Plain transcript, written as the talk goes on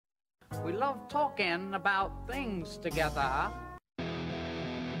We love talking about things together.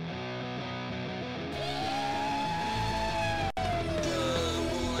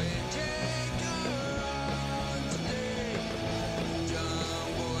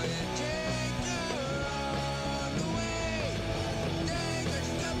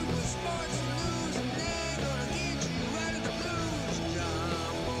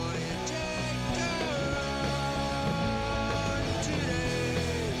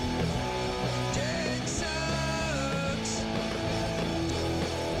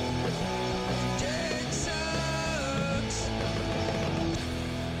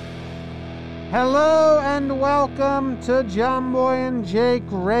 Hello and welcome to John Boy and Jake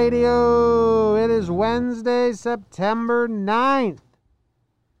Radio. It is Wednesday, September 9th.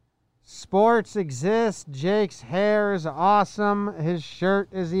 Sports exist. Jake's hair is awesome. His shirt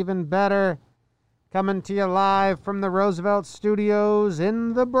is even better. Coming to you live from the Roosevelt Studios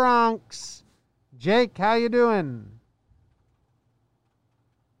in the Bronx. Jake, how you doing?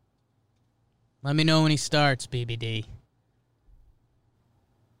 Let me know when he starts, BBD.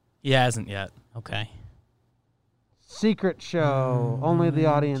 He hasn't yet. Okay. Secret show. Only the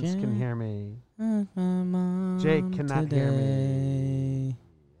audience can hear me. Jake cannot hear me.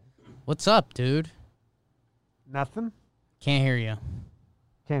 What's up, dude? Nothing? Can't hear you.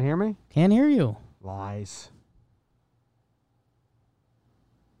 Can't hear me? Can't hear you. Lies.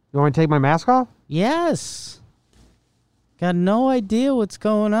 You want me to take my mask off? Yes. Got no idea what's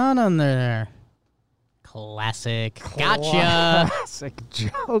going on there. Classic. Gotcha. Classic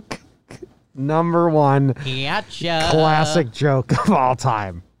joke. Number one. Gotcha. Classic joke of all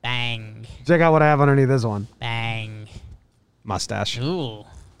time. Bang. Check out what I have underneath this one. Bang. Mustache. Ooh.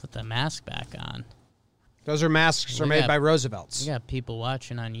 Put the mask back on. Those are masks made by Roosevelt's. We got people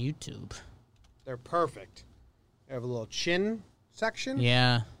watching on YouTube. They're perfect. They have a little chin section.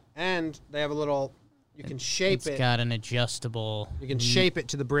 Yeah. And they have a little, you can shape it. It's got an adjustable. You can shape it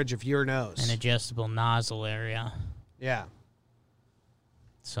to the bridge of your nose. An adjustable nozzle area. Yeah.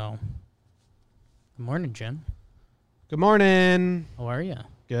 So, good morning, Jim. Good morning. How are you?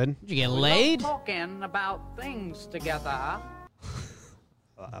 Good. Did you get We laid? love talking about things together.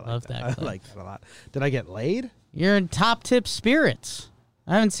 Love that. I clip. like that a lot. Did I get laid? You're in top tip spirits.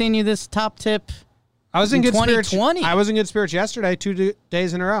 I haven't seen you this top tip. I was in good spirits. 2020. I was in good spirits yesterday, 2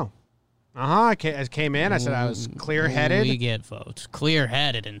 days in a row. I came in. I said I was clear-headed. We get votes.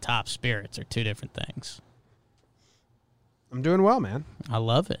 Clear-headed and top spirits are two different things. I'm doing well, man. I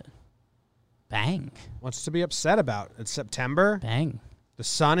love it. Bang. What's to be upset about? It's September. Bang. The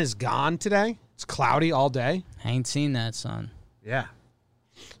sun is gone today. It's cloudy all day. I ain't seen that sun. Yeah.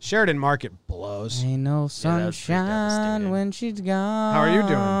 Sheridan Market blows. Ain't no that was pretty sunshine devastating. when she's gone. How are you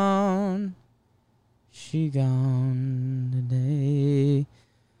doing? She gone today.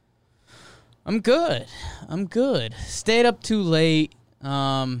 I'm good. Stayed up too late.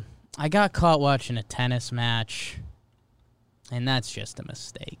 I got caught watching a tennis match, and that's just a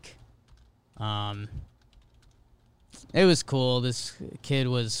mistake. It was cool. This kid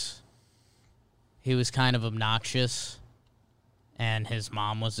was kind of obnoxious, and his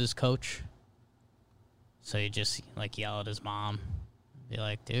mom was his coach. So you just yell at his mom. Be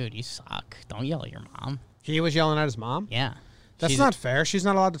like, dude, you suck. Don't yell at your mom. He was yelling at his mom? Yeah. That's not fair. She's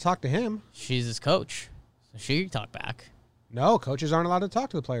not allowed to talk to him. She's his coach. So she can talk back. No, coaches aren't allowed to talk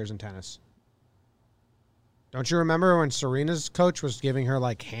to the players in tennis. Don't you remember when Serena's coach was giving her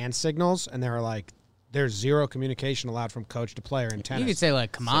hand signals and they were like, there's zero communication allowed from coach to player in tennis? You could say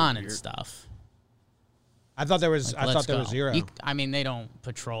come on and stuff. I thought there was was zero. They don't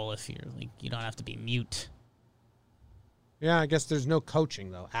patrol if you're you don't have to be mute. Yeah, I guess there's no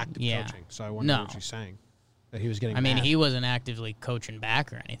coaching though, active coaching. So I wonder what she's saying. That he was getting mad. He wasn't actively coaching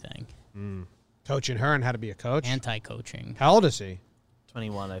back or anything. Coaching her and how to be a coach? Anti-coaching. How old is he?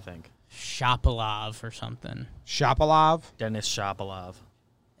 21, I think. Shopalov or something. Shopalov? Dennis Shapovalov.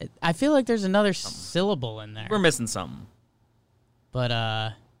 I feel like there's another syllable in there. We're missing something.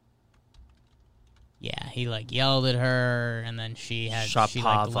 But, yeah, he, yelled at her, and then she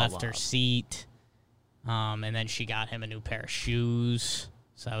left her seat. And then she got him a new pair of shoes,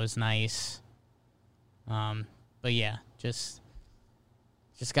 so that was nice. But yeah, just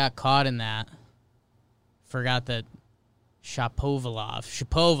got caught in that. Forgot that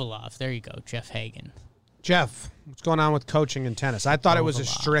Shapovalov, there you go, Jeff Hagan. Jeff, what's going on with coaching in tennis? I thought it was a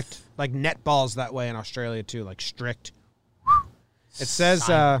strict, netball's that way in Australia too, strict. It says,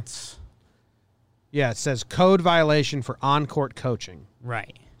 it says code violation for on-court coaching.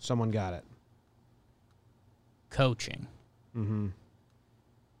 Right. Someone got it. Coaching. Mm-hmm.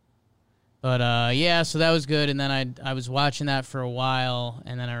 But yeah, so that was good. And then I was watching that for a while,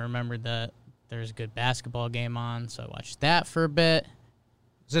 and then I remembered that there's a good basketball game on, so I watched that for a bit.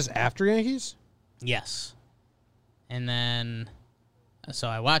 Is this after Yankees? Yes. And then, so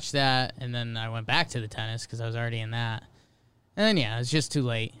I watched that, and then I went back to the tennis because I was already in that. And then, yeah, it was just too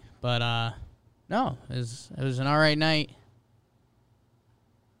late. But, no, it was an all right night.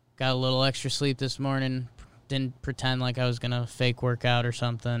 Got a little extra sleep this morning. Didn't pretend like I was going to fake work out or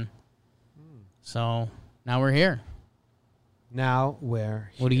something. So, now we're here. Now we're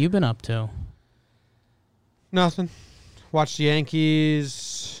here. What have you been up to? Nothing. Watched the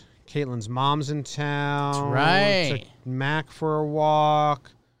Yankees. Caitlin's mom's in town. That's right. Took Mac for a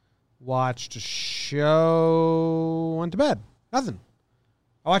walk. Watched a show. Went to bed. Nothing.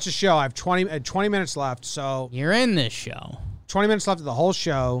 I watched a show. I have 20 minutes left. So You're in this show. 20 minutes left of the whole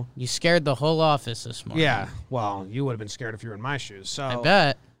show. You scared the whole office this morning. Yeah. Well, you would have been scared if you were in my shoes. So I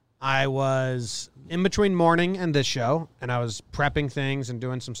bet. I was in between morning and this show, and I was prepping things and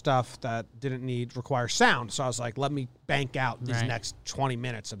doing some stuff that didn't require sound. So I was like, let me bank out these next 20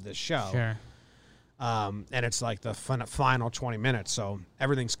 minutes of this show. Sure. And it's like the final 20 minutes, so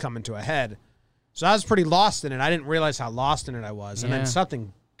everything's coming to a head. So I was pretty lost in it. I didn't realize how lost in it I was. And then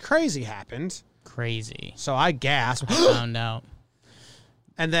something crazy happened. Crazy. So I gasped. I found out.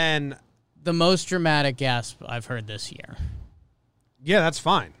 And then... The most dramatic gasp I've heard this year. Yeah, that's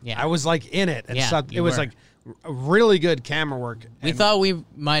fine. Yeah. I was like in it. And it was were. like really good camera work. We thought we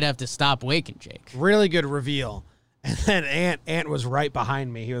might have to stop waking Jake. Really good reveal. And then Ant was right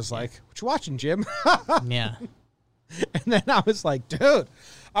behind me. He was like, what you watching, Jim? Yeah. And then I was like, dude,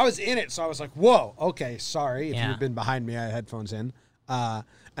 I was in it. So I was like, whoa, okay, sorry. If Yeah. you'd been behind me, I had headphones in. And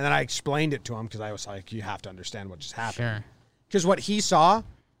then I explained it to him because I was like, you have to understand what just happened. Sure. Because what he saw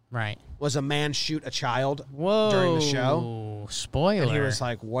Right. was a man shoot a child Whoa. during the show. Spoiler. And he was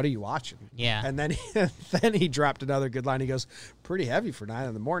like, what are you watching? Yeah. And then he dropped another good line. He goes, pretty heavy for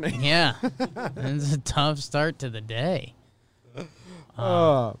 9 a.m. Yeah. It's a tough start to the day.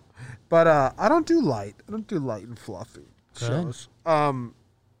 But I don't do light. I don't do light and fluffy shows.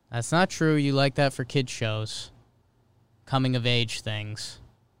 That's not true. You like that for kids shows. Coming of age things.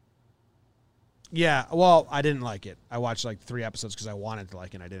 Yeah, well, I didn't like it. I watched like 3 episodes because I wanted to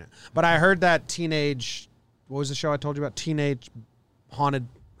like it, and I didn't. But I heard that what was the show I told you about? Teenage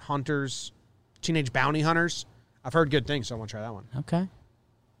Bounty Hunters. I've heard good things, so I want to try that one. Okay.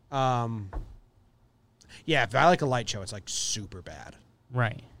 Yeah, if I like a light show, it's like super bad.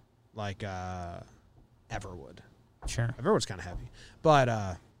 Right. Like Everwood. Sure. Everwood's kind of heavy.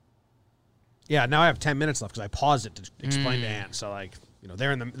 But yeah, now I have 10 minutes left because I paused it to explain to Ant. So like, you know,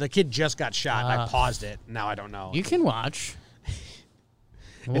 the kid just got shot, and I paused it. Now I don't know. You can watch.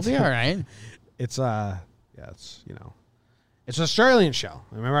 We'll be all right. It's it's it's an Australian show.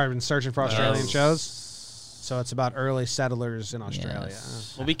 Remember, I've been searching for Australian shows, so it's about early settlers in Australia.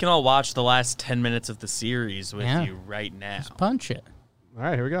 Yes. Well, we can all watch the last 10 minutes of the series with you right now. Just punch it. All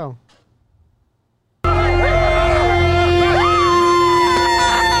right, here we go.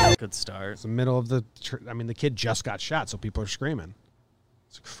 Good start. It's the middle of the kid just got shot, so people are screaming.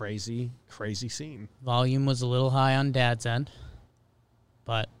 It's a crazy, crazy scene. Volume was a little high on Dad's end,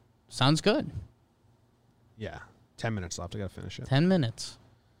 but sounds good. Yeah, 10 minutes left. I gotta finish it. 10 minutes.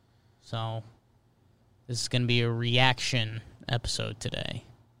 So this is going to be a reaction episode today.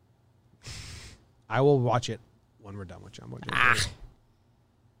 I will watch it when we're done with Jumbo.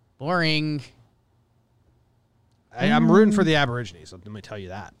 Boring. I'm rooting for the Aborigines. Let me tell you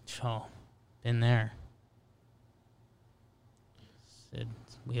that. Oh, been there.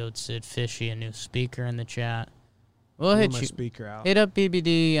 We owed Sid Fishy a new speaker in the chat. We'll hit you. Speaker out. Hit up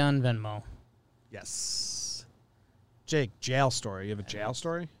BBD on Venmo. Yes. Jake, jail story. You have a jail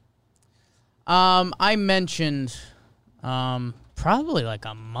story? I mentioned probably like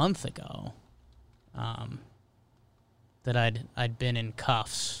a month ago that I'd been in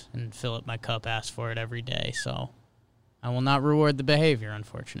cuffs, and Philip, my cup, asked for it every day, so I will not reward the behavior,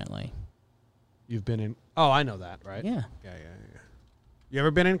 unfortunately. You've been in... Oh, I know that, right? Yeah. Yeah. You ever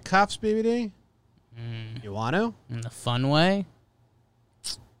been in cuffs, BBD? You want to? In the fun way?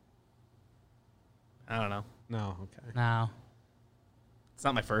 I don't know. No, okay. No. It's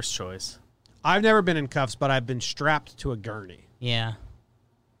not my first choice. I've never been in cuffs, but I've been strapped to a gurney. Yeah.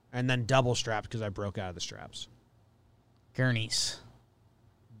 And then double strapped because I broke out of the straps. Gurneys.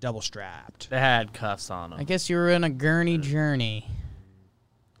 Double strapped. They had cuffs on them. I guess you were in a gurney journey,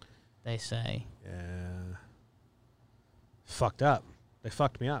 they say. Yeah. Fucked up. They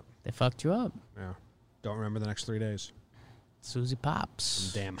fucked me up. They fucked you up. Yeah. Don't remember the next 3 days. Susie Pops.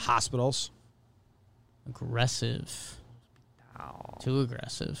 Some damn hospitals. Aggressive. Ow. Too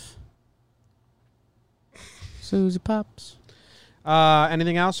aggressive. Susie Pops.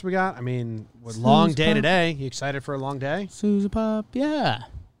 Anything else we got? I mean, with long day today. You excited for a long day? Susie Pop, yeah.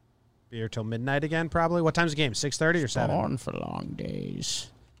 Be here till midnight again, probably. What time's the game? 6:30 or 7? On for long days.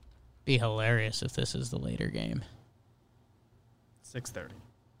 Be hilarious if this is the later game. 6:30.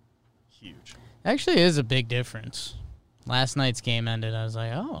 Huge. Actually, it is a big difference. Last night's game ended. I was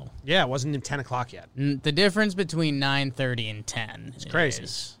like, oh. Yeah, it wasn't even 10 o'clock yet. The difference between 9:30 and 10 is crazy.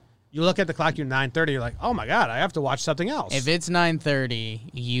 You look at the clock, you're 9:30, you're like, oh my God, I have to watch something else. If it's 9:30,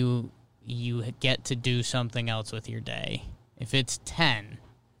 you get to do something else with your day. If it's 10,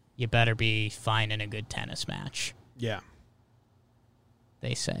 you better be finding a good tennis match. Yeah.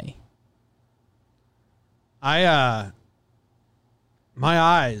 They say. My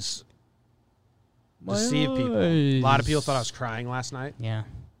eyes deceive people. A lot of people thought I was crying last night. Yeah.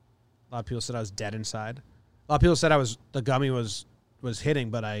 A lot of people said I was dead inside. A lot of people said the gummy was hitting,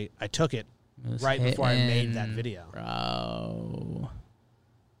 but I took it right before I made that video. Bro.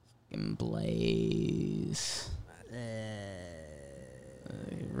 Fucking Blaze.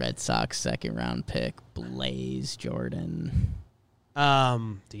 Red Sox second round pick, Blaze Jordan.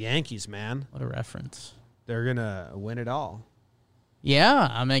 The Yankees, man. What a reference. They're going to win it all. Yeah,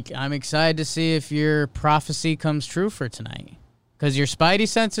 I'm excited to see if your prophecy comes true for tonight. Because your spidey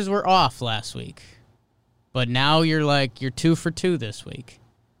senses were off last week. But now you're 2 for 2 this week.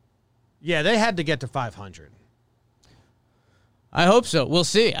 Yeah, they had to get to 500. I hope so. We'll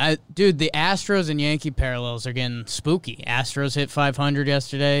see. Dude, the Astros and Yankee parallels are getting spooky. Astros hit 500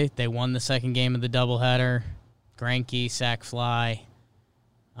 yesterday. They won the second game of the doubleheader. Greinke, sac fly.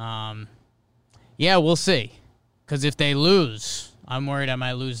 Yeah, we'll see. Because if they lose, I'm worried I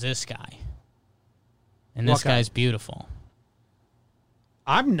might lose this guy. And this guy's beautiful.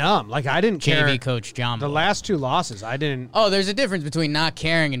 I'm numb. I didn't care. JV coach John. The last 2 losses, I didn't. Oh, there's a difference between not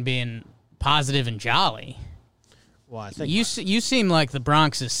caring and being positive and jolly. Well, I think you seem like the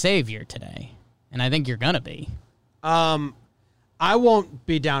Bronx's savior today, and I think you're gonna be. I won't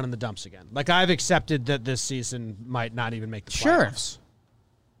be down in the dumps again. I've accepted that this season might not even make the playoffs. Sure.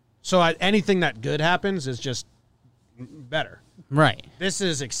 So anything that good happens is just better. Right. This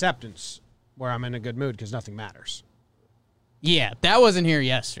is acceptance where I'm in a good mood because nothing matters. Yeah, that wasn't here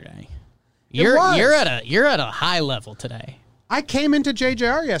yesterday. You're at a high level today. I came into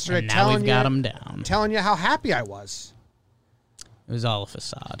JJR yesterday and now we've got him down. Telling you how happy I was. It was all a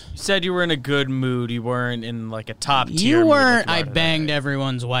facade. You said you were in a good mood. You weren't in a top tier. You weren't. I banged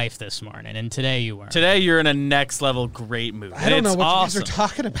everyone's wife this morning, and today you weren't. Today you're in a next level great mood. I don't know what you guys are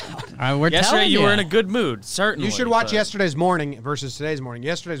talking about. Yesterday you were in a good mood. Certainly. You should watch yesterday's morning versus today's morning.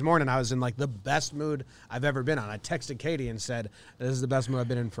 Yesterday's morning I was in the best mood I've ever been on. I texted Katie and said, "This is the best mood I've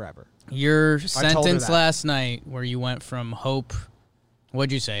been in forever." Your sentence last night, where you went from hope.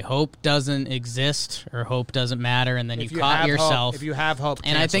 What'd you say? Hope doesn't exist or hope doesn't matter, and then you caught yourself. If you have hope,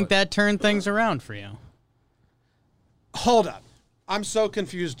 and I think that turned things around for you. Hold up. I'm so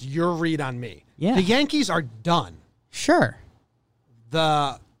confused. Your read on me. Yeah. The Yankees are done. Sure.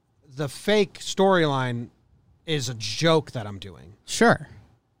 The fake storyline is a joke that I'm doing. Sure.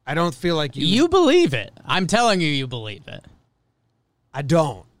 I don't feel like you... You believe it. I'm telling you believe it. I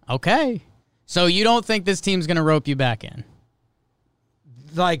don't. Okay. So you don't think this team's going to rope you back in?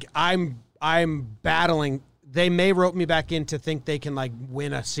 I'm battling. They may rope me back in to think they can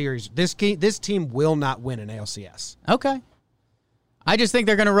win a series. This team will not win an ALCS. Okay. I just think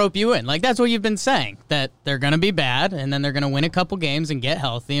they're going to rope you in. That's what you've been saying, that they're going to be bad and then they're going to win a couple games and get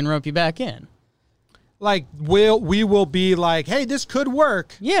healthy and rope you back in. We will be hey, this could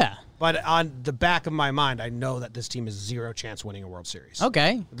work. Yeah. But on the back of my mind, I know that this team has zero chance winning a World Series.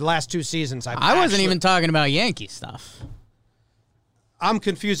 Okay. The last 2 seasons, I wasn't even talking about Yankee stuff. I'm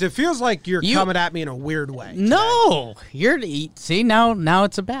confused. It feels like you're coming at me in a weird way. No, now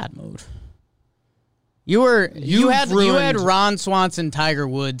it's a bad mood. You had Ron Swanson, Tiger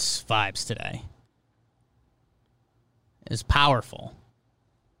Woods vibes today. It's powerful.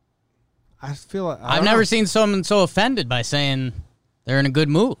 I feel I've never seen someone so offended by saying they're in a good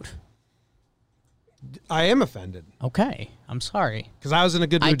mood. I am offended. Okay, I'm sorry. Because I was in a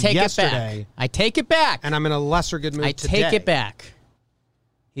good mood yesterday. I take it back. And I'm in a lesser good mood today. I take it back.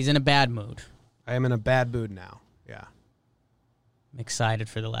 He's in a bad mood. I am in a bad mood now. Yeah. I'm excited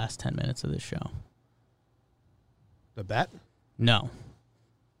for the last 10 minutes of this show. The bet? No.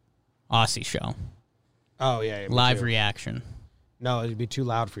 Aussie show. Oh, yeah. Live reaction. No, it'd be too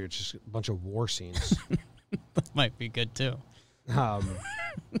loud for you. It's just a bunch of war scenes. That might be good, too. 10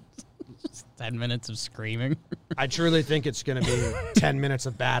 minutes of screaming. I truly think it's going to be 10 minutes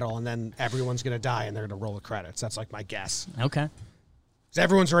of battle, and then everyone's going to die, and they're going to roll the credits. That's my guess. Okay. Because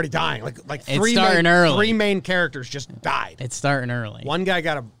everyone's already dying. Like three main characters just died. It's starting early. One guy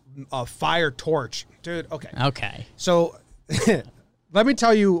got a fire torch. Dude, okay. Okay. So let me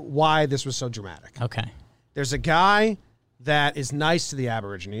tell you why this was so dramatic. Okay. There's a guy that is nice to the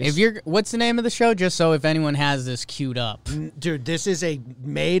Aborigines. What's the name of the show? Just so if anyone has this queued up. Dude, this is a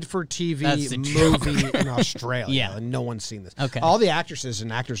made-for-TV movie in Australia. Yeah. And no one's seen this. Okay. All the actresses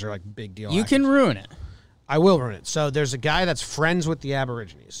and actors are like big deal You actors. can ruin it. I will ruin it. So there's a guy that's friends with the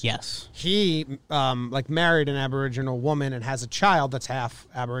Aborigines. Yes. He married an Aboriginal woman and has a child that's half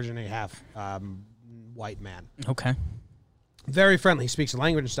Aborigine, half white man. Okay. Very friendly. He speaks the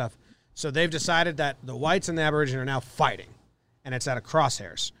language and stuff. So they've decided that the whites and the Aborigine are now fighting, and it's at a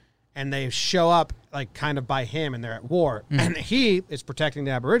crosshairs. And they show up like kind of by him, and they're at war. And he is protecting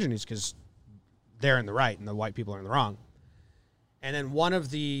the Aborigines because they're in the right and the white people are in the wrong. And then one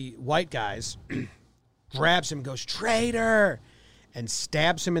of the white guys grabs him, goes, "Traitor!" and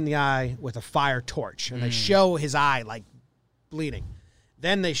stabs him in the eye with a fire torch. And they show his eye like bleeding.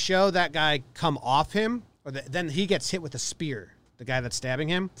 Then they show that guy come off him, then he gets hit with a spear. The guy that's stabbing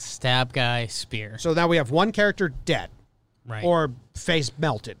him. Stab guy, spear. So now we have one character dead. Right. Or face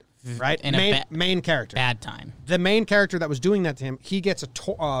melted. Right? And main character. Bad time. The main character that was doing that to him, he gets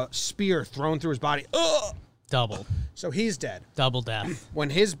a spear thrown through his body. Ugh! Double. So he's dead. Double death. When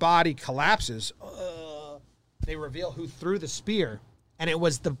his body collapses, they reveal who threw the spear, and it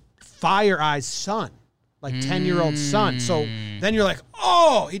was the Fire Eye's son. Like 10-year-old son. So then you're like,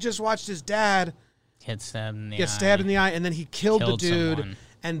 oh, he just watched his dad get stabbed in the eye, and then he killed the dude. Someone.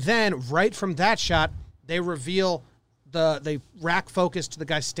 And then right from that shot, they reveal they rack focus to the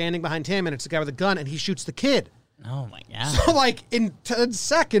guy standing behind him, and it's the guy with the gun, and he shoots the kid. Oh my god! So like in 10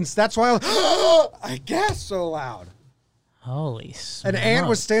 seconds, that's why I gasped so loud. Holy smokes. An aunt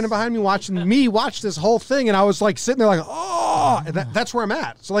was standing behind me watching me watch this whole thing, and I was like sitting there like, oh, and that's where I'm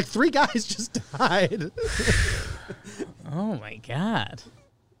at. So like 3 guys just died. Oh my god.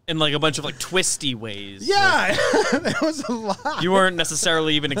 In like a bunch of like twisty ways. Yeah, that was a lot. You weren't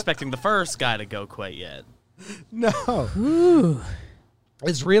necessarily even expecting the first guy to go quite yet. No. Ooh.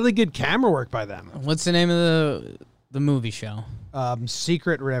 It's really good camera work by them. What's the name of the movie show?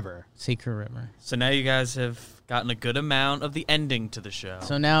 Secret River. Secret River. So now you guys have gotten a good amount of the ending to the show.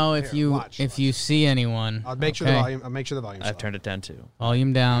 So now if you see anyone, I'll make sure the volume. I'll make sure the volume's I've low. turned it down too.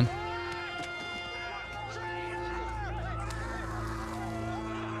 Volume down.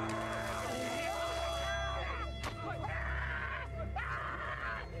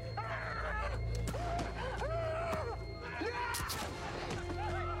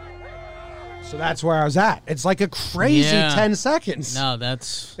 So that's where I was at. It's like a crazy 10 seconds. No,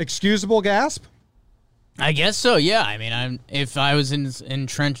 that's excusable gasp. I guess so. Yeah. I mean, if I was in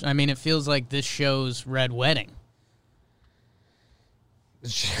trench, I mean, it feels like this show's Red Wedding.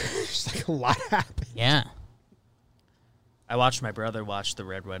 It's just like a lot happened. Yeah. I watched my brother watch The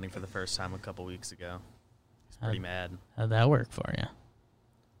Red Wedding for the first time a couple weeks ago. He's pretty mad. How'd that work for you?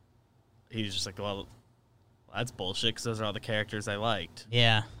 He was just like, well, that's bullshit because those are all the characters I liked.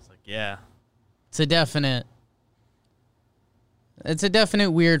 Yeah. It's like, yeah. It's a definite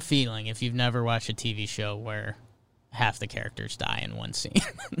weird feeling if you've never watched a TV show where half the characters die in one scene.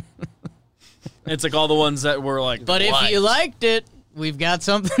 It's like all the ones that were like, but if you liked it, we've got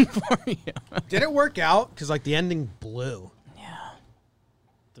something for you. Did it work out? Because like the ending blew. Yeah.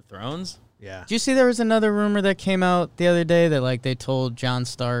 The Thrones? Yeah. Did you see there was another rumor that came out the other day that like they told Jon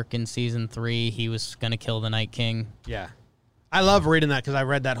Stark in season 3 he was gonna kill the Night King? Yeah. I love reading that because I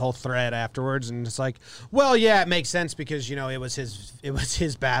read that whole thread afterwards, and it's like, well, yeah, it makes sense because it was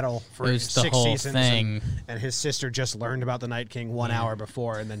his battle for 6 seasons, and his sister just learned about the Night King 1 hour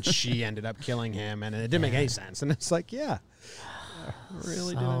before, and then she ended up killing him, and it didn't make any sense. And it's like, yeah,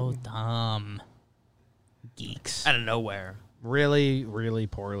 really, so dumb, geeks out of nowhere, really, really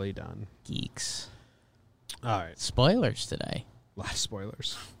poorly done, geeks. All right, spoilers today. A lot of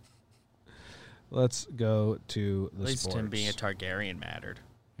spoilers. Let's go to the At least sports. him being a Targaryen mattered.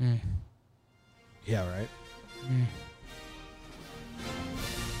 Yeah, right?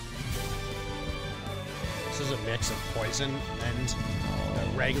 This is a mix of poison and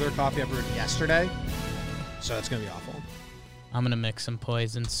the regular coffee I brewed yesterday. So it's going to be awful. I'm going to mix some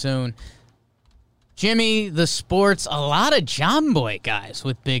poison soon. Jimmy, the sports, a lot of John Boy guys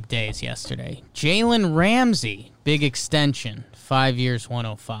with big days yesterday. Jalen Ramsey, big extension, 5 years,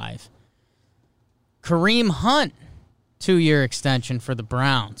 105. Kareem Hunt, 2-year extension for the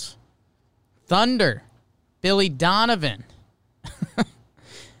Browns. Thunder, Billy Donovan.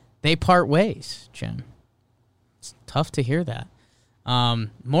 They part ways, Jim. It's tough to hear that.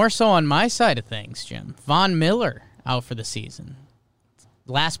 More so on my side of things, Jim. Von Miller out for the season.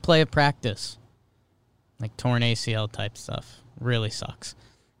 last play of practice. Like torn ACL type stuff. Really sucks.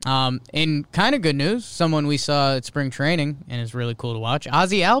 In kind of good news, someone we saw at spring training and is really cool to watch,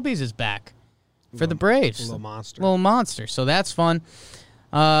 Ozzy Albies is back for the Braves. Little monster. Little monster. So that's fun.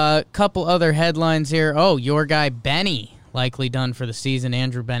 Couple other headlines here. Oh, your guy Benny, likely done for the season.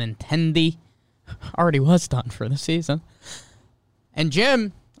 Andrew Benintendi already was done for the season. And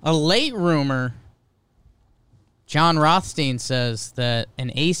Jim, a late rumor, John Rothstein says that an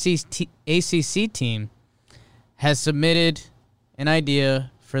ACC team has submitted an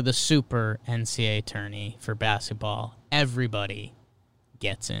idea for the Super NCAA tourney for basketball. Everybody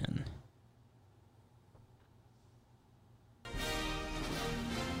gets in.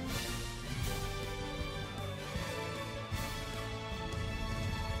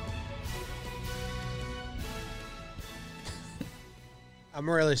 I'm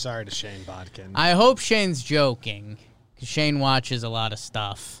really sorry to Shane Bodkin. I hope Shane's joking, because Shane watches a lot of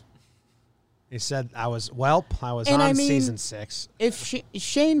stuff. He said I was on season 6. If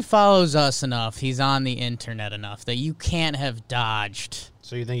Shane follows us enough, he's on the internet enough that you can't have dodged.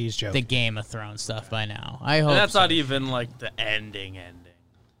 So you think he's joking? The Game of Thrones stuff by now. I hope. And that's so. not even like the ending.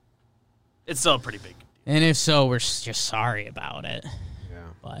 It's still a pretty big deal. And if so, we're just sorry about it. Yeah.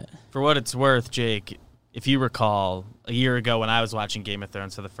 But for what it's worth, Jake, if you recall, a year ago when I was watching Game of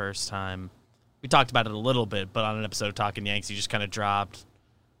Thrones for the first time, we talked about it a little bit, but on an episode of Talking Yanks, you just kind of dropped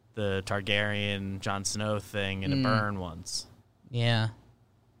the Targaryen, Jon Snow thing in a burn once. Yeah.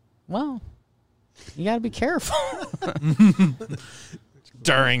 Well, you got to be careful.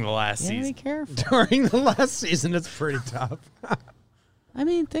 During the last season. season. Be careful. During the last season, it's pretty tough. I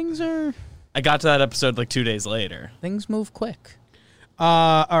mean, things I got to that episode like 2 days later. Things move quick.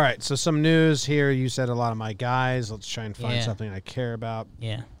 All right, so some news here. You said a lot of my guys. Let's try and find something I care about.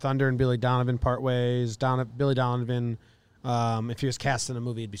 Yeah. Thunder and Billy Donovan part ways. Billy Donovan, if he was cast in a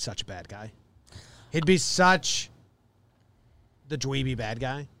movie, he'd be such a bad guy. He'd be such the dweeby bad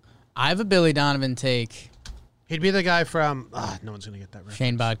guy. I have a Billy Donovan take. He'd be the guy from... no one's going to get that reference.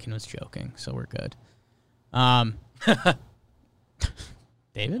 Shane Bodkin was joking, so we're good.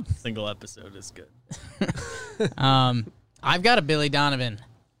 David? Single episode is good. I've got a Billy Donovan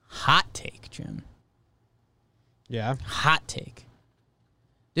hot take, Jim. Yeah? Hot take.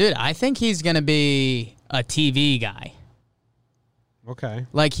 Dude, I think he's going to be a TV guy. Okay.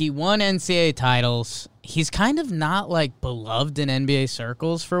 Like, he won NCAA titles. He's kind of not, like, beloved in NBA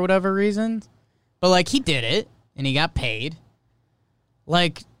circles for whatever reason. But, like, he did it, and he got paid.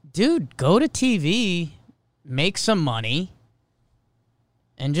 Like, dude, go to TV, make some money,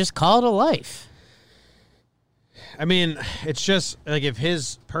 and just call it a life. I mean, it's just, like, if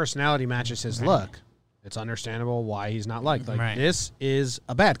his personality matches his look, it's understandable why he's not liked. Like, this is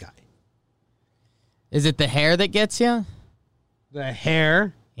a bad guy. Is it the hair that gets you? The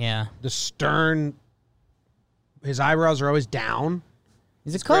hair. Yeah. The stern. His eyebrows are always down.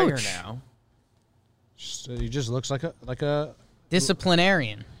 He's a coach now. He just looks like a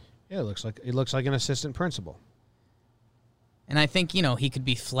disciplinarian. Yeah, he looks like an assistant principal. And I think, he could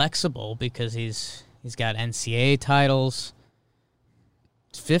be flexible because he's got NCAA titles.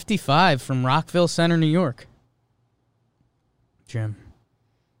 It's 55 from Rockville Center, New York. Jim.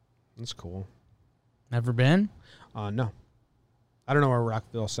 That's cool. Never been? No. I don't know where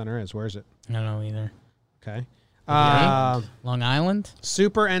Rockville Center is. Where is it? I don't know either. Okay. Long Island?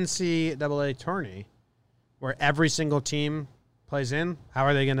 Super NCAA tourney where every single team plays in. How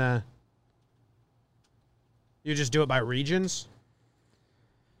are they going to... You just do it by regions?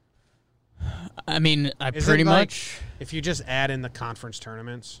 I mean, pretty much. If you just add in the conference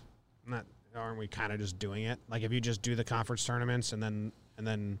tournaments, aren't we kind of just doing it? Like if you just do the conference tournaments and then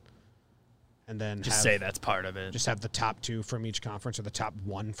just say that's part of it. Just have the top 2 from each conference or the top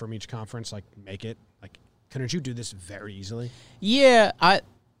 1 from each conference. Like make it like. Couldn't you do this very easily? Yeah,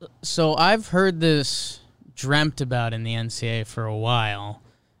 So I've heard this dreamt about in the NCAA for a while,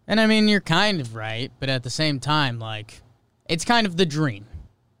 and I mean you're kind of right, but at the same time, like it's kind of the dream.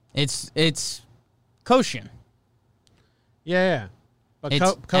 It's Koshin. Yeah. But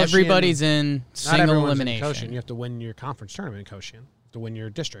everybody's in single elimination. In Koshin. You have to win your conference tournament in Koshin. You have to win your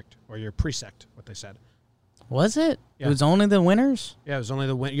district or your presect, what they said. Was it? Yeah. It was only the winners? Yeah, it was only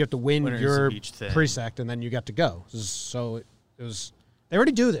the win. You have to win winners your thing. presect, and then you got to go. So it was. They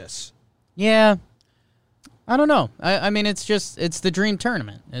already do this. Yeah. I don't know. I mean, it's the dream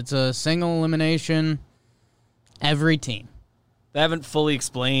tournament. It's a single elimination, every team. They haven't fully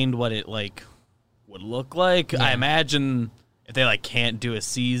explained what it would look like. Yeah. I imagine if they can't do a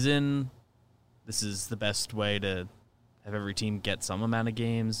season, this is the best way to have every team get some amount of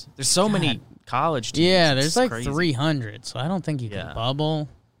games. There's so many college teams. Yeah, there's like crazy. 300, so I don't think you can bubble.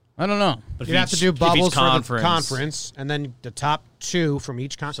 I don't know. But you have to do bubbles for the conference, and then the top 2 from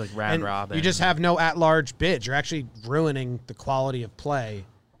each conference. Like round robin. You just have no at-large bids. You're actually ruining the quality of play.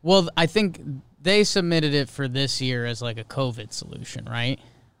 Well, I think they submitted it for this year as like a COVID solution, right?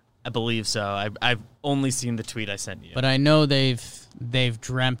 I believe so. I've only seen the tweet I sent you. But I know they've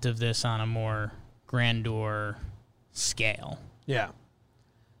dreamt of this on a more grandeur scale. Yeah.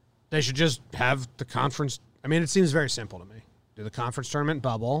 They should just have the conference. I mean, it seems very simple to me. Do the conference tournament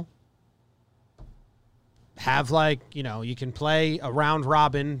bubble. Have, you can play a round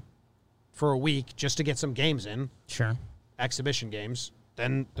robin for a week just to get some games in. Sure. Exhibition games.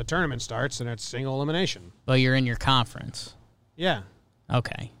 Then the tournament starts, and it's single elimination. But you're in your conference. Yeah.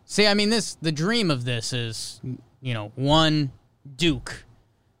 Okay. See, I mean, the dream of this is, one Duke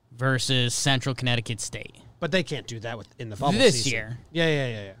versus Central Connecticut State. But they can't do that in the bubble this season. year.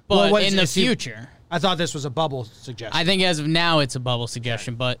 Yeah. But in the future. I thought this was a bubble suggestion. I think as of now it's a bubble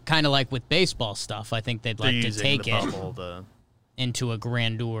suggestion, but kind of like with baseball stuff, I think they'd like to take it into a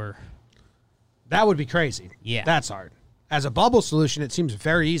grandeur. That would be crazy. Yeah. That's hard. As a bubble solution, it seems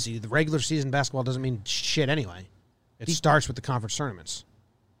very easy. The regular season basketball doesn't mean shit anyway. It starts with the conference tournaments.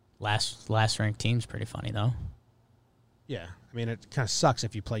 Last ranked team's pretty funny, though. Yeah. I mean, it kind of sucks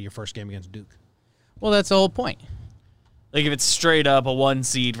if you play your first game against Duke. Well, that's the whole point. Like, if it's straight up a 1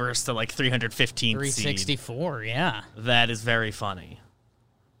 seed versus the, 315th 364, yeah. That is very funny.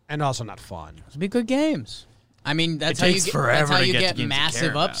 And also not fun. Those would be good games. I mean, that's how you get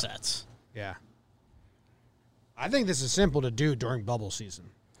massive upsets. Yeah. I think this is simple to do during bubble season.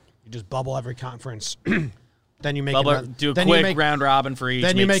 You just bubble every conference. Then you make do a quick round robin for each.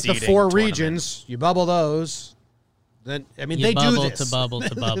 Then you make the 4 regions. You bubble those. Then they do this. To bubble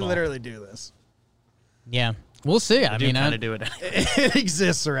to bubble. They literally do this. Yeah, we'll see. I mean, kind of do it. It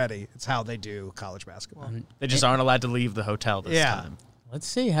exists already. It's how they do college basketball. They just aren't allowed to leave the hotel this time. Let's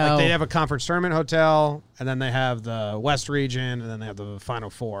see how they have a conference tournament hotel, and then they have the West region, and then they have the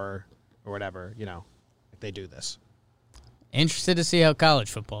Final Four or whatever. They do this. Interested to see how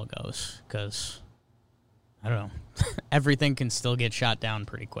college football goes, because I don't know. Everything can still get shot down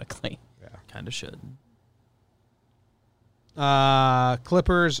pretty quickly. Yeah, kind of should.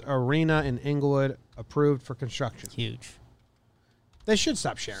 Clippers Arena in Inglewood approved for construction. Huge. They should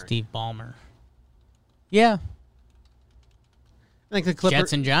stop sharing. Steve Ballmer. Yeah. I think the Clippers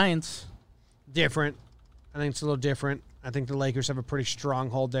Jets and Giants. Different. I think it's a little different. I think the Lakers have a pretty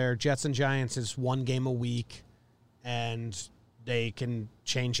strong hold there. Jets and Giants is 1 game a week, and they can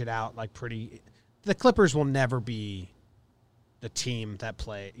change it out pretty. The Clippers will never be the team that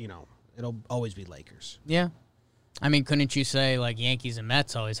play. It'll always be Lakers. Yeah. I mean, couldn't you say, Yankees and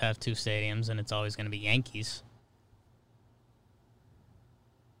Mets always have 2 stadiums, and it's always going to be Yankees?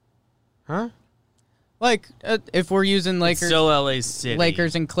 Huh? If we're using Lakers, it's still LA City.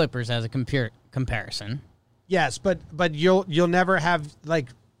 Lakers and Clippers as a comparison. Yes, but you'll never have,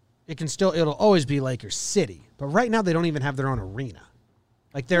 it'll always be Lakers City. But right now, they don't even have their own arena.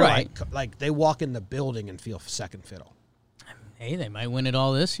 They're right. They walk in the building and feel second fiddle. Hey, they might win it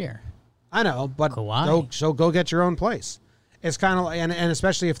all this year. I know, but go get your own place. It's kind of and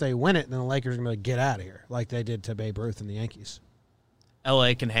especially if they win it, then the Lakers are going to get out of here, like they did to Babe Ruth and the Yankees.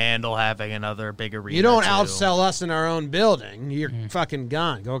 LA can handle having another big arena. You don't outsell us in our own building. You're fucking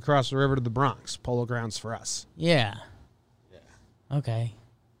gone. Go across the river to the Bronx. Polo Grounds for us. Yeah. Okay.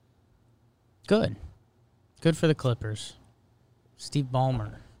 Good for the Clippers. Steve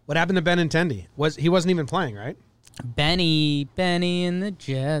Ballmer. What happened to Benintendi? He wasn't even playing, right? Benny and the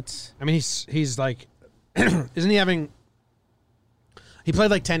Jets. I mean, he's isn't he having? He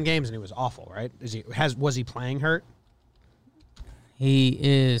played 10 games and he was awful, right? Was he playing hurt? He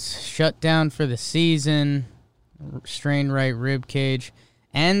is shut down for the season. Strained right rib cage.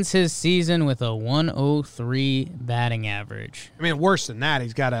 Ends his season with a 103 batting average. I mean, worse than that,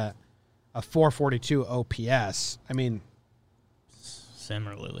 he's got a 442 OPS. I mean,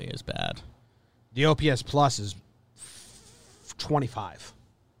 similarly as bad. The OPS plus is 25.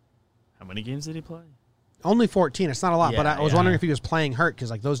 How many games did he play? Only 14. It's not a lot, but I was wondering if he was playing hurt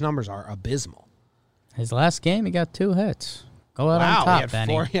because those numbers are abysmal. His last game, he got 2 hits. Go out on top,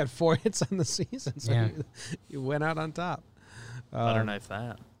 Benny. He had 4 hits on the season, so he went out on top. Butter knife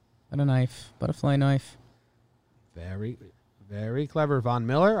that. Butter knife. Butterfly knife. Very, very clever. Von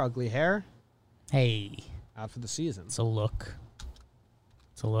Miller, ugly hair. Hey. Out for the season. It's a look.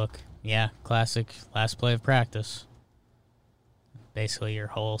 Yeah, classic last play of practice. Basically, your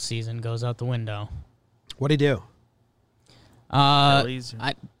whole season goes out the window. What'd he do?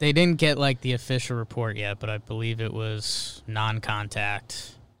 They didn't get like the official report yet, but I believe it was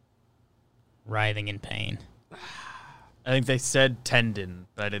non-contact, writhing in pain. I think they said tendon,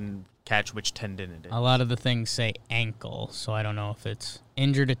 but I didn't catch which tendon it is. A lot of the things say ankle, so I don't know if it's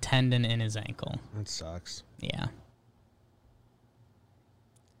injured a tendon in his ankle. That sucks. Yeah.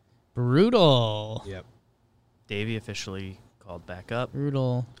 Brutal. Yep. Davey officially called back up,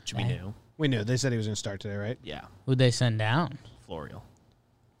 Brutal. which we knew. We knew. They said he was going to start today, right? Yeah. Who'd they send down? Florial.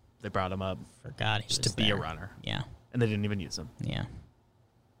 They brought him up Forgot he just was to be a there. runner, Yeah. and they didn't even use him. Yeah.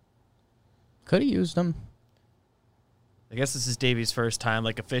 Could have used him. I guess this is Davey's first time,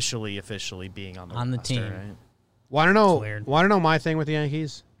 like officially being on the roster, team. right? Want to It's weird. know my thing with the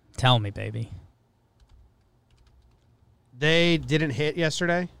Yankees? Tell me, baby. They didn't hit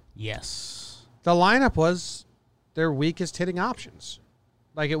yesterday. Yes. The lineup was their weakest hitting options.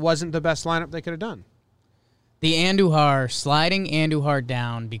 Like, it wasn't the best lineup they could have done. The sliding Andujar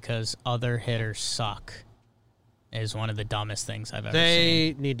down because other hitters suck is one of the dumbest things I've ever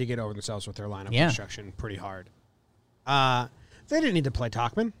seen. They need to get over themselves with their lineup construction pretty hard. They didn't need to play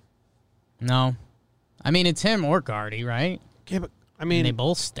Tauchman. No. I mean, it's him or Gardy, right? Okay, but, I And mean, they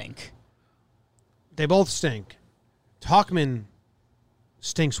both stink. they both stink. Tauchman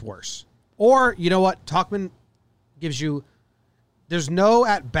stinks worse. Or, you know what? Tauchman gives you... There's no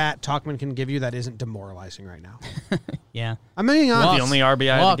at-bat Tauchman can give you that isn't demoralizing right now. Yeah. I'm being honest. The only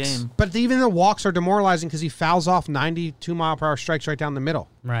RBI of the game. But even the walks are demoralizing because he fouls off 92-mile-per-hour strikes right down the middle.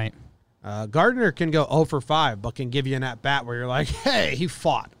 Right. Gardner can go 0 for 5, but can give you an at-bat where you're like, hey, he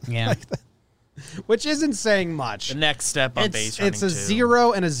fought. Yeah. Which isn't saying much. The next step on base running, It's a too.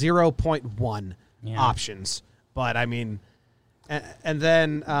 0 and a 0.1 Yeah. options. But, I mean, and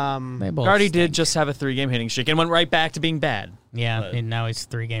then They both Gardy stink. did just have a 3-game hitting streak and went right back to being bad. Yeah, But- and now he's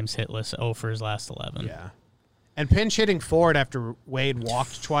 3 games hitless, 0 for his last 11. yeah. And pinch hitting Ford after Wade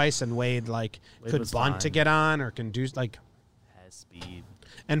walked twice and Wade could was bunt fine. to get on or can do Has speed.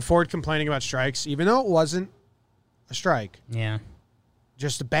 and Ford complaining about strikes, even though it wasn't a strike, Yeah.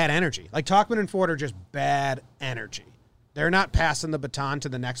 just a bad energy. Like Tauchman and Ford are just bad energy. They're not passing the baton to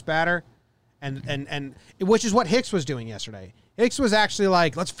the next batter, and which is what Hicks was doing yesterday. Hicks was actually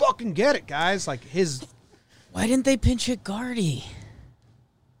like, let's fucking get it, guys. Like his Why didn't they pinch hit Gardy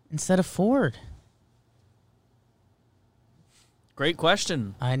instead of Ford? Great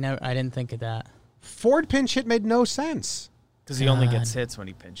question. I didn't think of that. Ford pinch hit made no sense. Because he only God. gets hits when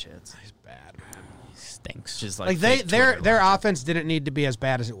he pinch hits. He's bad, man. He stinks. Which is Like fake their Twitter logic. offense didn't need to be as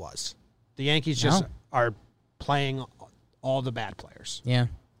bad as it was. The Yankees just No. are playing all the bad players. Yeah.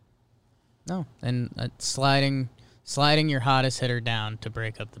 No, and sliding your hottest hitter down to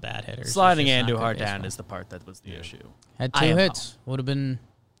break up the bad hitters. is Sliding just not good Andujar down baseball. is the part that was the issue. Had I 2 am hits. Would have been.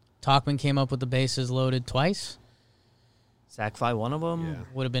 Tauchman came up with the bases loaded twice. Sack fly one of them. Yeah.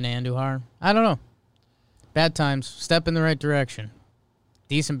 Would have been Andujar. I don't know. Bad times. Step in the right direction.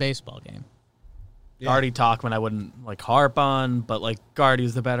 Decent baseball game. Yeah. Gardy Tauchman I wouldn't harp on, but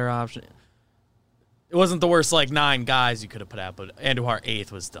Gardy's the better option. It wasn't the worst 9 guys you could have put out, but Andujar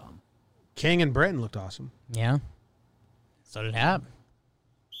 8th was dumb. King and Britton looked awesome. Yeah. So did Hap.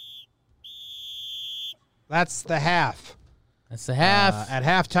 That's the half. That's the half. At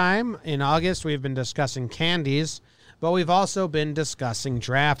halftime in August, we've been discussing candies, but we've also been discussing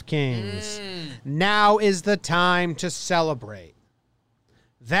DraftKings. Now is the time to celebrate.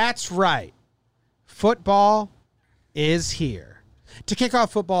 That's right. Football is here. To kick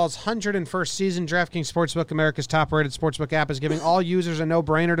off football's 101st season, DraftKings Sportsbook, America's top-rated sportsbook app, is giving all users a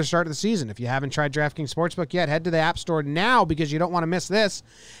no-brainer to start the season. If you haven't tried DraftKings Sportsbook yet, head to the App Store now because you don't want to miss this.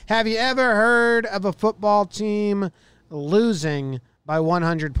 Have you ever heard of a football team losing by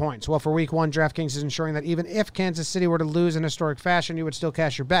 100 points? Well, for Week 1, DraftKings is ensuring that even if Kansas City were to lose in historic fashion, you would still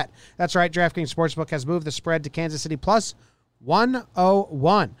cash your bet. That's right, DraftKings Sportsbook has moved the spread to Kansas City plus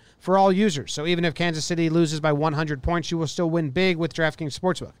 101 for all users. So even if Kansas City loses by 100 points, you will still win big with DraftKings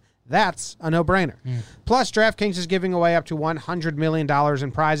Sportsbook. That's a no-brainer. Plus, DraftKings is giving away up to $100 million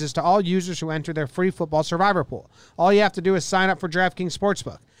in prizes to all users who enter their free football survivor pool. All you have to do is sign up for DraftKings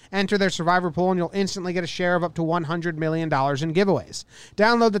Sportsbook. Enter their survivor pool, and you'll instantly get a share of up to $100 million in giveaways.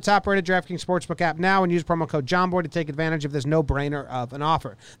 Download the top-rated DraftKings Sportsbook app now and use promo code JOHNBOY to take advantage of this no-brainer of an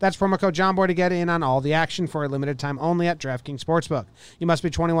offer. That's promo code JOHNBOY to get in on all the action for a limited time only at DraftKings Sportsbook. You must be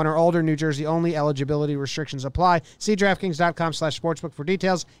 21 or older, New Jersey only. Eligibility restrictions apply. See DraftKings.com/sportsbook for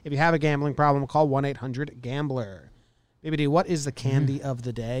details. If you have a gambling problem, call 1-800-GAMBLER. BBD, what is the candy of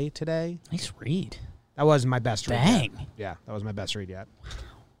the day today? Nice read. That was my best read. Dang. Yet. Yeah, that was my best read yet.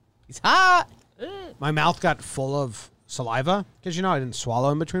 He's hot. My mouth got full of saliva because, I didn't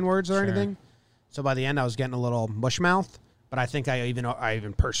swallow in between words or anything. So by the end, I was getting a little mush mouth. But I think I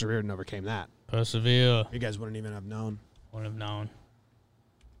even persevered and overcame that. Persevere. You guys wouldn't even have known. Wouldn't have known.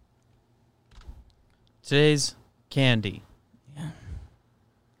 Today's candy. Yeah.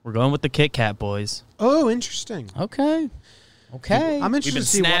 We're going with the Kit Kat, boys. Oh, interesting. Okay. I'm interested We've been to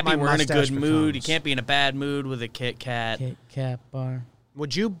see what snappy. my We're in a mustache good mood. You becomes. can't be in a bad mood with a Kit Kat. Kit Kat bar.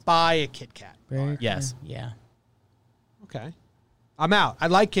 Would you buy a Kit Kat bar? Yes. Yeah. Okay. I'm out. I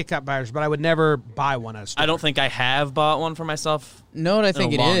like Kit Kat bars, but I would never buy one at a store. I don't think I have bought one for myself Know what I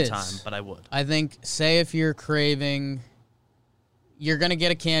think in a it long is? time, but I would. I think, say if you're craving, you're going to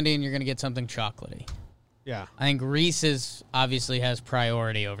get a candy and you're going to get something chocolatey. Yeah. I think Reese's obviously has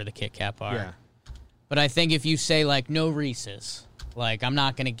priority over the Kit Kat bar. Yeah. But I think if you say, like, no Reese's, like, I'm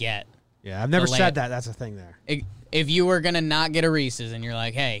not going to get. Yeah. I've never The said that. That's a thing there. If you were going to not get a Reese's and you're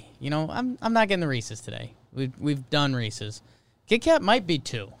like, hey, you know, I'm not getting the Reese's today. We've done Reese's. Kit Kat might be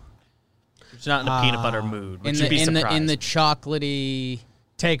 2. It's not in a peanut butter mood, which In would be surprised. the chocolatey,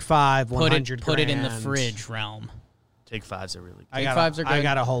 Take 5, put 100 it in the grand. fridge realm. Take 5s are really good. I Take got 5s are I good.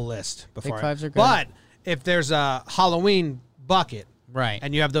 got a whole list before. Take 5s are good. But if there's a Halloween bucket Right.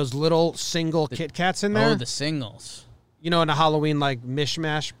 and you have those little single Kit Kats in there, Oh, the singles. you know, in a Halloween like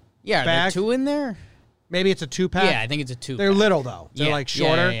mishmash Yeah, are there bag, 2 in there? maybe it's a 2-pack. Yeah, I think it's a 2. They're little though. They're Yeah, like yeah,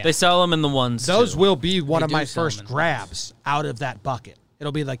 shorter. yeah. They sell them in the ones. Those too. will be one They of do my sell them first in those. grabs out of that bucket.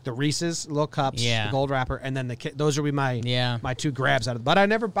 It'll be like the Reese's little cups, Yeah. the gold wrapper, and then those will be my my 2 grabs out of. But I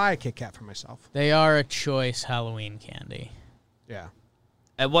never buy a Kit Kat for myself. They are a choice Halloween candy. Yeah.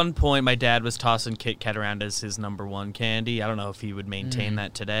 At one point, my dad was tossing Kit Kat around as his number 1 candy. I don't know if he would maintain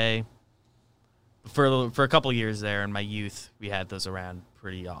that today. For a couple years there in my youth, we had those around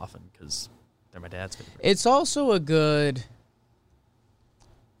pretty often because they're my dad's favorite. It's also a good,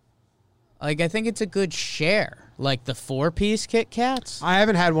 like, I think it's a good share. Like the 4-piece Kit Kats. I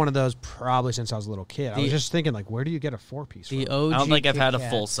haven't had one of those probably since I was a little kid. I was The- just thinking, like, where do you get a 4-piece The from? OG I don't think I've Kit had a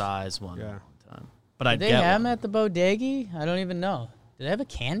Kats. full size one Yeah. in a long time, but I'd Do they get have one. them at the bodega? I don't even know. Do they have a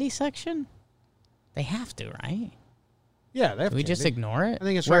candy section? They have to, right? Yeah, they have Do we just candy. ignore it? I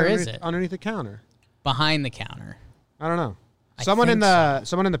think it's Where right is underneath, it? underneath the counter. Behind the counter. I don't know. I Someone in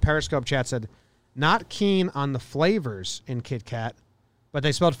think the Periscope chat said, not keen on the flavors in Kit Kat, but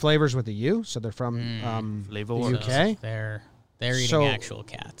they spelled flavors with a U, so they're from Flavor the Works. UK. They're eating So- actual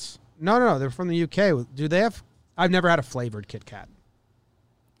cats. No, they're from the UK. Do they have? I've never had a flavored Kit Kat.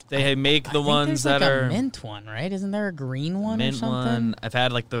 They make I the think ones there's that like are a mint one, right? Isn't there a green one or mint something? one. I've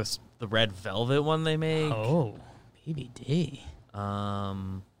had like the red velvet one they make. Oh, PBD.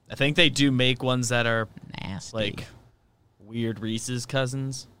 I think they do make ones that are Nasty. like weird Reese's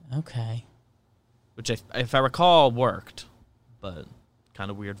cousins, Okay. which if I recall worked, but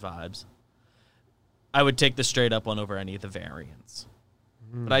kind of weird vibes. I would take the straight up one over any of the variants,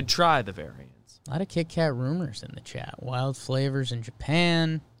 but I'd try the variants. A lot of Kit Kat rumors in the chat. Wild flavors in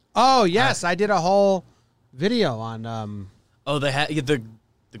Japan. Oh yes, I did a whole video on Oh, they had the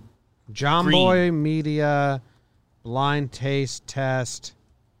John Green. Boy Media blind taste test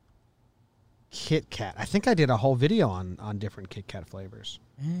Kit Kat. I think I did a whole video on different Kit Kat flavors.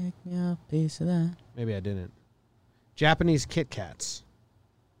 Make me a piece of that. Maybe I didn't. Japanese Kit Kats.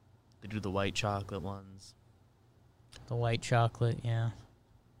 they do the white chocolate ones. The white chocolate, yeah.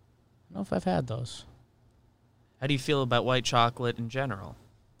 I don't know if I've had those. How do you feel about white chocolate in general?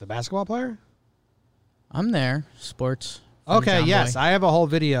 The basketball player? I'm there. Sports. from Okay, John yes. Boy. I have a whole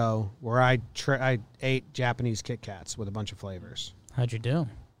video where I ate Japanese Kit Kats with a bunch of flavors. How'd you do?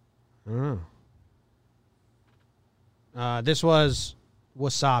 I don't know. This was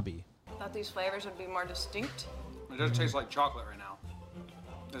wasabi. Thought these flavors would be more distinct. It does taste like chocolate right now.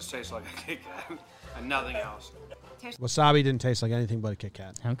 This tastes like a Kit Kat and nothing else. Wasabi didn't taste like anything but a Kit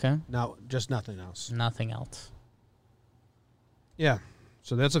Kat. Okay. No, just nothing else. Nothing else. Yeah.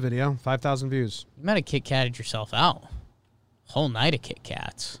 So that's a video. 5,000 views. You might have Kit Katted yourself out. Whole night of Kit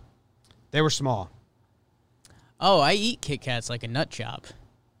Kats. They were small. Oh, I eat Kit Kats like a nut job.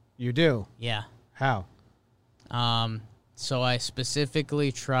 You do? Yeah. How? So I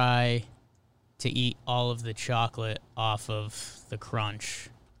specifically try to eat all of the chocolate off of the crunch.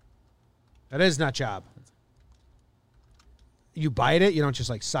 That is nut job. You bite it. You don't just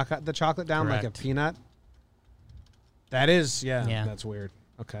like suck the chocolate down like a Correct. peanut. That is, yeah, Yeah. that's weird.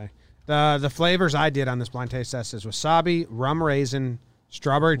 Okay. The flavors I did on this blind taste test is wasabi, rum raisin,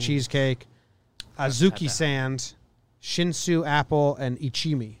 strawberry cheesecake, azuki sand, shinsu apple, and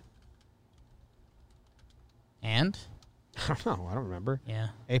ichimi. And? I don't know. I don't remember. Yeah.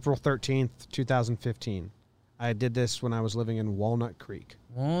 April 13th, 2015. I did this when I was living in Walnut Creek.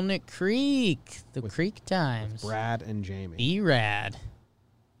 Walnut Creek. The Creek Times. Brad and Jamie. B-Rad.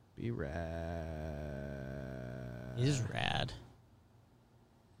 Be rad. is rad.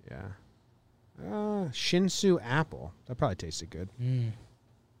 Yeah. Shinsu apple. That probably tasted good. Mm.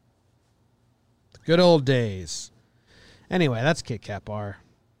 The good old days. Anyway, that's Kit Kat bar.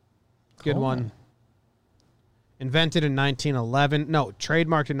 Good Cool. one. Invented in 1911. No,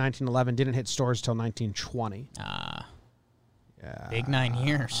 trademarked in 1911. Didn't hit stores till 1920. Ah, Yeah. big 9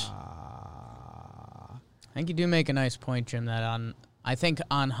 years. I think you do make a nice point, Jim, that I think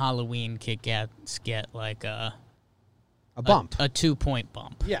on Halloween, Kit Kats get like A bump. a 2-point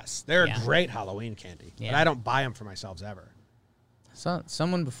bump. Yes, they're Yeah. a great Halloween candy. Yeah. But I don't buy them for myself ever. So,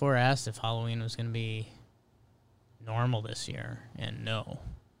 someone before asked if Halloween was going to be normal this year, and no.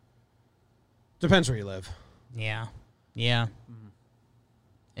 Depends where you live. Yeah. Yeah.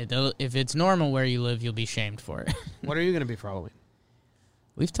 If it's normal where you live, you'll be shamed for it. What are you going to be for Halloween?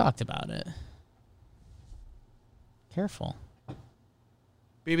 We've talked about it. Careful.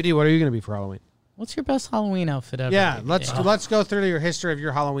 BBD, what are you going to be for Halloween? What's your best Halloween outfit ever? Yeah, BBD? let's go through your history of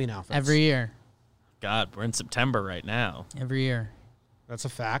your Halloween outfits. Every year. God, we're in September right now. Every year. That's a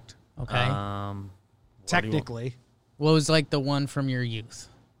fact. Okay. What do you want? Technically. What was like the one from your youth?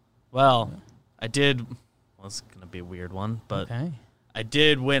 Well, I did. Well, it's gonna be a weird one, but Okay. I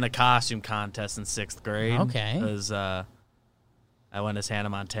did win a costume contest in 6th grade. Okay. Because I went as Hannah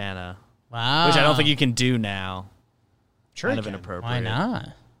Montana, Wow. which I don't think you can do now. Sure Kind you of can. inappropriate. Why not?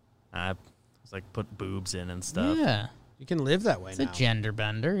 I was like put boobs in and stuff. Yeah. You can live that way It's now. a gender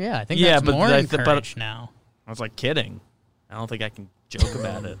bender. Yeah, I think Yeah, that's but more like the- but- encouraged now. I was like kidding. I don't think I can joke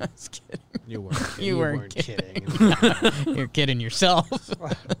about it. Just kidding. You weren't. You weren't kidding. You're kidding yourself.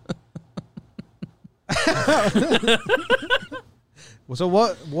 So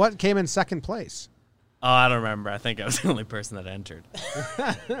what came in second place? Oh, I don't remember. I think I was the only person that entered.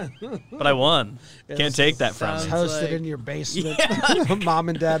 But I won. Can't take that from sounds me. Hosted like- in your basement. Mom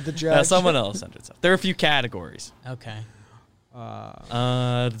and dad the judge. Someone else entered stuff. There are a few categories. Okay.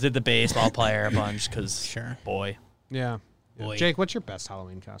 Did the baseball player a bunch because Sure. boy. Yeah. Boy. Jake, what's your best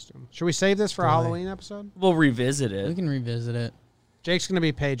Halloween costume? Should we save this for a Halloween episode? We'll revisit We it. can revisit it. Jake's going to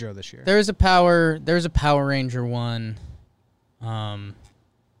be Pedro this year. There's a Power Ranger one.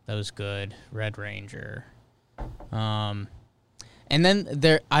 That was good. Red Ranger. And then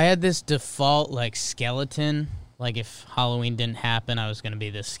I had this default like skeleton. Like if Halloween didn't happen, I was gonna be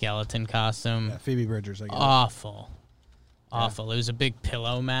this skeleton costume. Yeah, Phoebe Bridgers. I get it. Awful. Awful. It was a big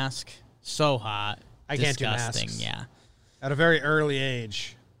pillow mask. So hot. I can't do Disgusting. masks. Yeah. At a very early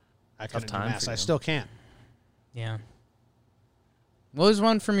age, I couldn't do time masks. for I you. still can't. Yeah. What was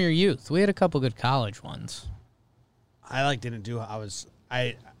one from your youth? We had a couple good college ones.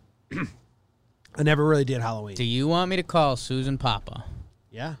 I never really did Halloween. Do you want me to call Susan Papa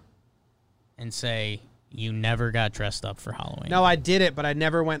Yeah. and say you never got dressed up for Halloween? No, I did it, but I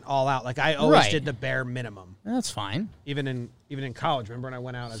never went all out. Like I always Right. did the bare minimum. That's fine. Even in college. Remember when I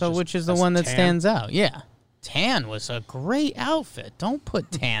went out? as So just which is the as one that tan? stands out? Yeah. Tan was a great outfit. Don't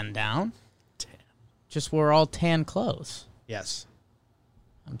put tan down. Just wore all tan clothes. Yes.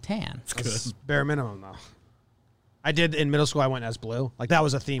 I'm tan. That's bare minimum though. I did in middle school. I went as blue. Like that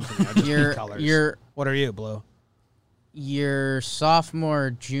was a theme for me. I just Your- picked colors. your- What are you, blue? Your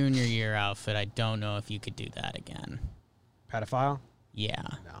sophomore, junior year outfit, I don't know if you could do that again. Pedophile? Yeah.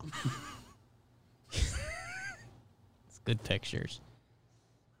 No. It's good pictures.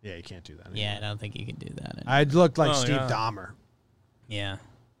 Yeah, you can't do that. Yeah, I don't think you can do that. Anymore. I looked like Oh, Steve yeah. Dahmer. Yeah.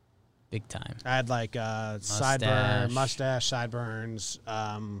 Big time. I had like mustache, sideburns,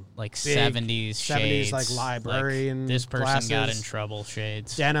 Like big 70s 70s shades. like librarian this person got glasses. in trouble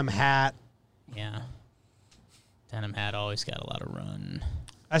shades. denim hat. Yeah. Denim hat always got a lot of run.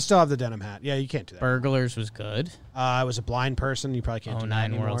 I still have the denim hat. Yeah, you can't do that. Burglars was good. I was a blind person. You probably can't do that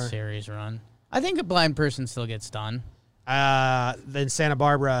 09 anymore. World Series run. I think a blind person still gets done. Then Santa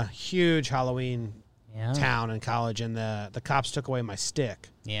Barbara, huge Halloween Yeah. town in college, and the cops took away my stick.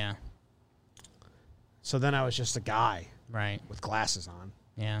 Yeah. So then I was just a guy Right. with glasses on.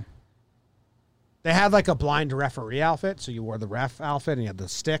 Yeah. They had like a blind referee outfit, so you wore the ref outfit and you had the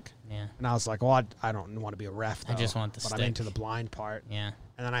stick. Yeah. And I was like, well, I don't want to be a ref, though, I just want the but I'm stick. into the blind part. Yeah.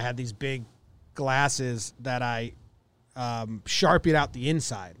 And then I had these big glasses that I Sharpied out the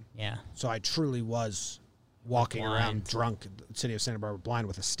inside. Yeah. So I truly was walking around Blind. drunk in the city of Santa Barbara blind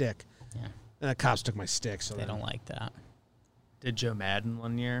with a stick. Yeah. And the cops took my stick. So They then, don't like that. Did Joe Madden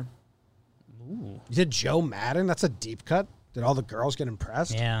one year. Ooh. You did Joe Madden? That's a deep cut. Did all the girls get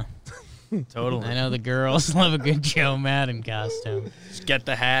impressed? Yeah. Totally. I know the girls love a good Joe Madden costume. Just get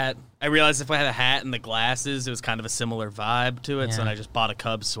the hat. I realized if I had a hat and the glasses, it was kind of a similar vibe to it. So Yeah. then I just bought a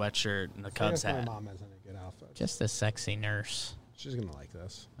Cubs sweatshirt and a Cubs My hat. mom has any good outfit. Just a sexy nurse. She's gonna like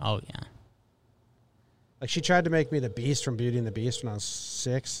this. Oh, yeah. Like, she tried to make me the Beast from Beauty and the Beast when I was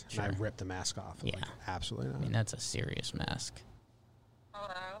 6, Sure. and I ripped the mask off. Yeah. Like, absolutely not. I mean, that's a serious mask.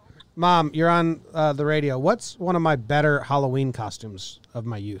 Mom, you're on the radio. What's one of my better Halloween costumes of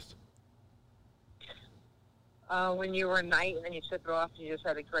my youth? When you were a knight and then you took it off and you just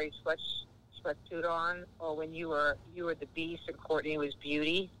had a gray sweatsuit on, or when you were the Beast and Courtney was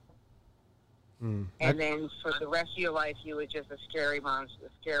Beauty. And then for the rest of your life, you were just a scary monster, a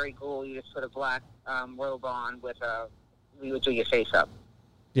scary ghoul. You just put a black robe on we would do your face up.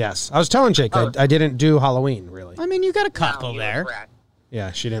 Yes. I was telling Jake I didn't do Halloween, really. I mean, you got a couple No, you were there. correct.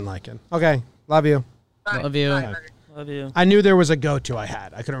 Yeah, she didn't like it. Okay. Love you. Bye. Love you. Bye. Love you. I knew there was a go-to I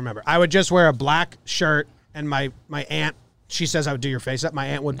had. I couldn't remember. I would just wear a black shirt, and my aunt, she says I would do your face up. My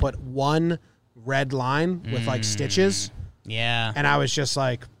aunt would put one red line with, like, stitches, Yeah. and I was just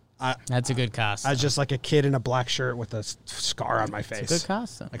like... That's a good costume. I was just like a kid in a black shirt with a scar on my face. It's a good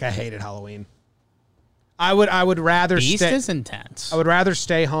costume. Like, I hated Halloween. I would rather Beast is intense. I would rather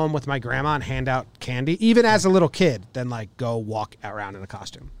stay home with my grandma and hand out candy, even as a little kid, than like go walk around in a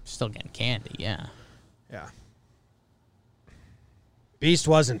costume. Still getting candy, yeah. Yeah. Beast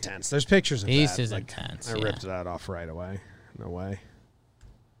was intense. There's pictures of Beast that. is Like, intense. I yeah. ripped that off right away. No way.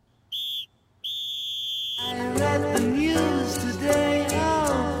 I read the news today,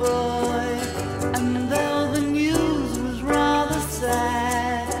 oh boy, and though the news was rather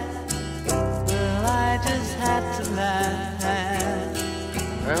sad, well, I just had to laugh.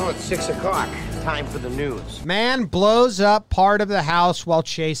 Well, it's 6 o'clock. Time for the news. Man blows up part of the house while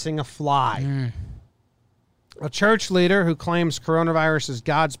chasing a fly. A church leader who claims coronavirus is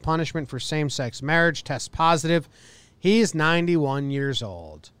God's punishment for same-sex marriage tests positive. He's 91 years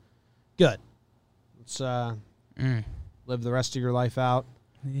old. Good. Let's live the rest of your life out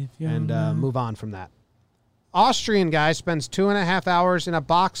and move on from that. Austrian guy spends 2.5 hours in a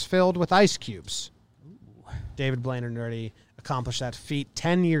box filled with ice cubes. Ooh. David Blaine already accomplished that feat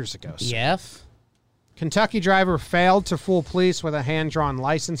 10 years ago. So. Yef. Kentucky driver failed to fool police with a hand-drawn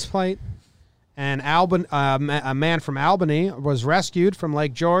license plate. And a man from Albany was rescued from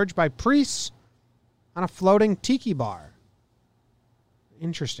Lake George by priests on a floating tiki bar.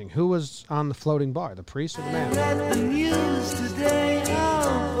 Interesting. Who was on the floating bar, the priest or the man? Read the news today,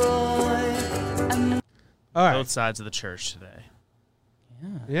 oh boy. All right. Both sides of the church today.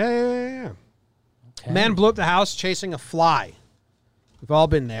 Yeah. Okay. Man blew up the house chasing a fly. We've all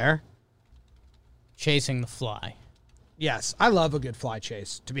been there. Chasing the fly. Yes, I love a good fly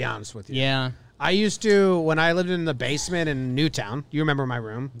chase, to be honest with you. Yeah. I used to, when I lived in the basement in Newtown, you remember my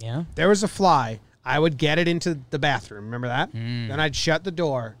room? Yeah. There was a fly. I would get it into the bathroom. Remember that? Then I'd shut the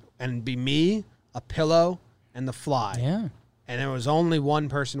door and be me, a pillow, and the fly. Yeah. And there was only one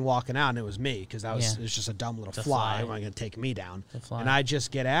person walking out, and it was me, because it was just a dumb little The fly. fly. Am I going to take me down? The fly. And I'd just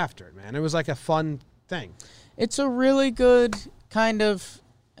get after it, man. It was like a fun thing. It's a really good kind of,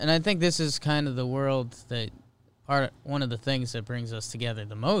 and I think this is kind of the world that one of the things that brings us together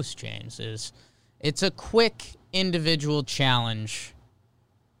the most, James, is it's a quick individual challenge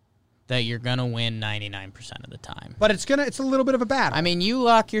that you're gonna win 99% of the time. But it's a little bit of a battle. I mean, you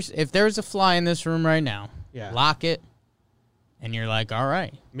lock if there's a fly in this room right now, lock it, and you're like, all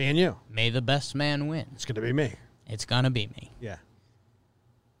right, me and you. May the best man win. It's gonna be me. It's gonna be me. Yeah.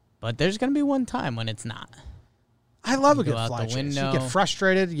 But there's gonna be one time when it's not. I love You a good go out fly the chase. window. You get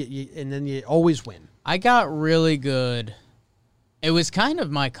frustrated, and then you always win. I got really good. It was kind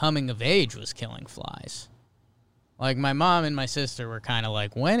of my coming of age was killing flies. Like, my mom and my sister were kind of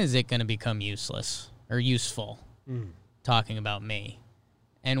like, when is it going to become useless or useful? Talking about me.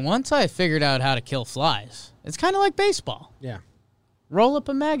 And once I figured out how to kill flies, it's kind of like baseball. Yeah. Roll up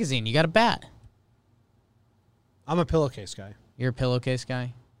a magazine. You got a bat. I'm a pillowcase guy. You're a pillowcase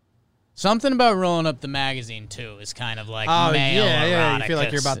guy? Something about rolling up the magazine, too, is kind of like Oh, male erotica. yeah. You feel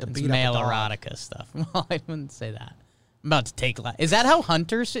like you're about to It's beat up a male dog. erotica stuff. Well, I wouldn't say that. I'm about to take... Is that how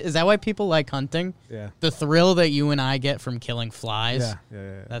hunters... Is that why people like hunting? Yeah. The thrill that you and I get from killing flies?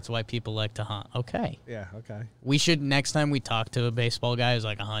 Yeah. That's why people like to hunt. Okay. Yeah, okay. We should, next time we talk to a baseball guy who's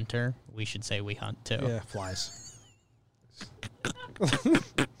like a hunter, we should say we hunt, too. Yeah, flies.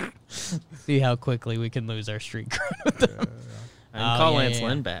 See how quickly we can lose our street cred with them. And call Lance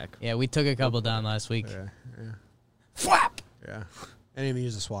Lynn back. Yeah, we took a couple down last week. Yeah. Flap! Yeah. I didn't even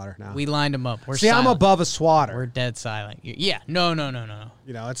use a swatter now. We lined them up. We're See, silent. I'm above a swatter. We're dead silent. Yeah. No.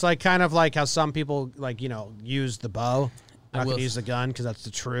 You know, it's like kind of like how some people use the bow. I'm not going to use the gun because that's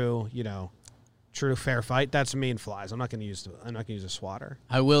the true fair fight. That's me and flies. I'm not going to use a swatter.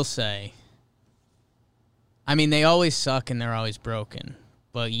 I will say, I mean, they always suck and they're always broken.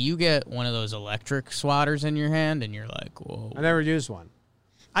 But you get one of those electric swatters in your hand and you're like, whoa. I never used one.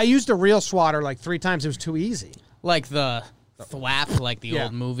 I used a real swatter like 3 times. It was too easy. Like the thwap, like the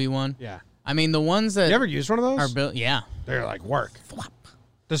old movie one. Yeah. I mean, the ones that you ever used one of those? Are built. Yeah. They're like work. Thwap.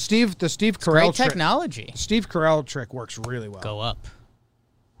 The Steve Carell great technology. Steve Carell trick works really well. Go up.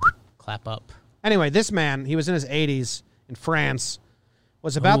 Clap up. Anyway, this man, he was in his 80s in France,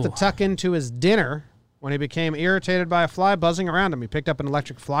 was about to tuck into his dinner when he became irritated by a fly buzzing around him. He picked up an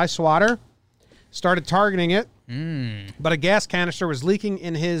electric fly swatter, started targeting it, but a gas canister was leaking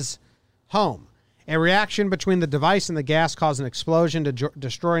in his home. A reaction between the device and the gas caused an explosion,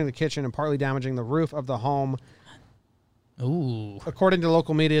 destroying the kitchen and partly damaging the roof of the home. Ooh. According to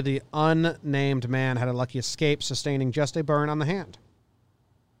local media, the unnamed man had a lucky escape, sustaining just a burn on the hand.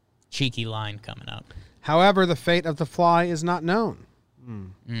 Cheeky line coming up. However, the fate of the fly is not known.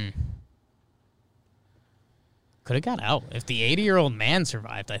 Could have got out. If the 80-year-old man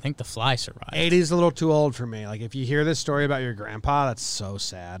survived, I think the fly survived. 80's a little too old for me. Like, if you hear this story about your grandpa, that's so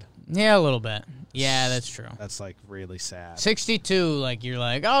sad. Yeah, a little bit. Yeah, that's true. That's, like, really sad. 62, like, you're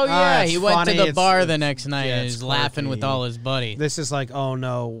like, oh, yeah, he went to the bar the next night and he's laughing with all his buddies. This is like, oh,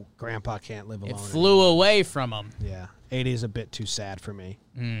 no, grandpa can't live alone. It flew away from him. Yeah, 80 is a bit too sad for me.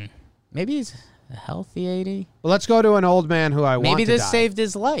 Maybe he's a healthy 80. Well, let's go to an old man who I want to die. Maybe this saved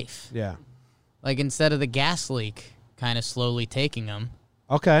his life. Yeah. Like, instead of the gas leak kind of slowly taking him.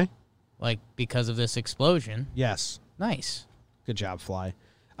 Okay. Like, because of this explosion. Yes. Nice. Good job, Fly.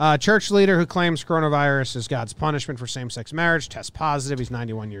 Church leader who claims coronavirus is God's punishment for same-sex marriage tests positive. He's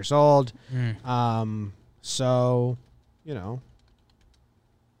 91 years old. So, you know,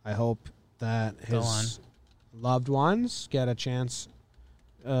 I hope that his loved ones get a chance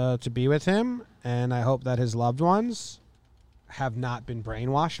to be with him, and I hope that his loved ones have not been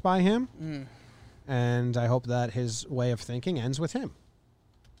brainwashed by him, and I hope that his way of thinking ends with him.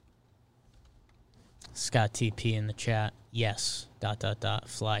 Scott TP in the chat. Yes. ...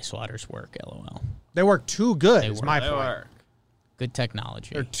 Fly swatters work. LOL. They work too good. Is my point. Work. Good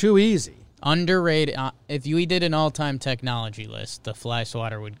technology. They're too easy. Underrated. If we did an all-time technology list, the fly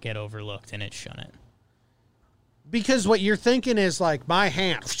swatter would get overlooked, and it shouldn't. Because what you're thinking is like my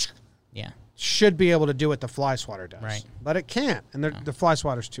hand. Yeah. Should be able to do what the fly swatter does. Right. But it can't, and the fly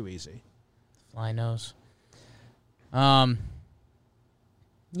swatter's too easy. Fly knows. Yeah.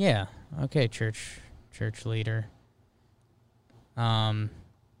 Okay, church leader.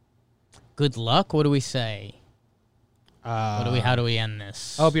 Good luck. What do we say? How do we end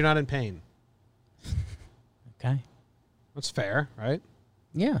this? I hope you're not in pain. Okay. That's fair, right?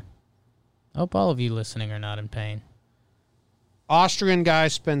 Yeah. I hope all of you listening are not in pain. Austrian guy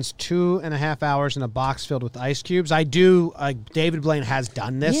spends 2.5 hours in a box filled with ice cubes. David Blaine has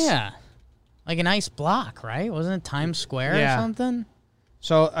done this. Yeah. Like an ice block, right? Wasn't it Times Square or something?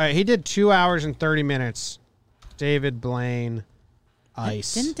 So he did 2 hours and 30 minutes. David Blaine,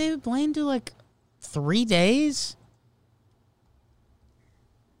 ice. Didn't David Blaine do like 3 days?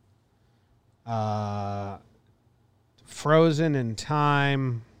 Frozen in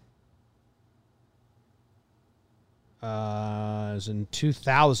Time is in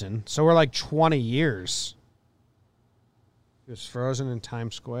 2000. So we're like 20 years. It was Frozen in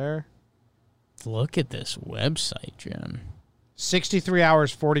Times Square. Look at this website, Jim. 63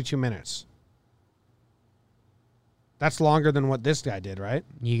 hours, 42 minutes. That's longer than what this guy did, right?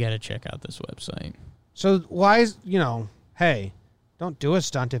 You got to check out this website. So why is, hey, don't do a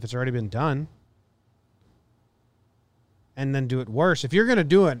stunt if it's already been done. And then do it worse. If you're going to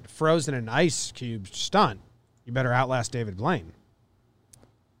do a Frozen in Ice Cube stunt, you better outlast David Blaine.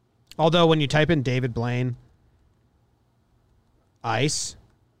 Although when you type in David Blaine ice,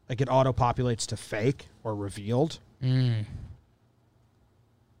 like it auto-populates to fake or revealed. Do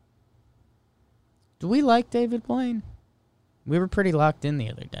we like David Blaine? We were pretty locked in the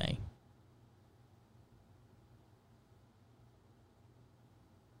other day.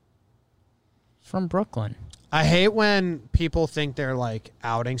 From Brooklyn. I hate when people think they're like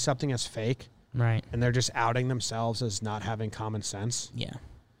outing something as fake. Right. And they're just outing themselves as not having common sense. Yeah.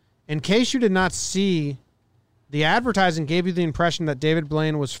 In case you did not see, the advertising gave you the impression that David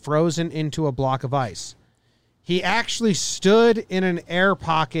Blaine was frozen into a block of ice. He actually stood in an air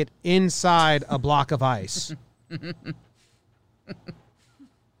pocket inside a block of ice.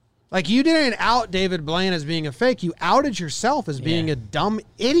 Like, you didn't out David Blaine as being a fake. You outed yourself as being a dumb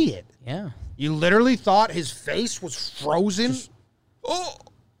idiot. Yeah. You literally thought his face was frozen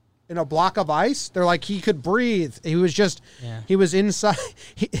in a block of ice. They're like, he could breathe. He was just, he was inside.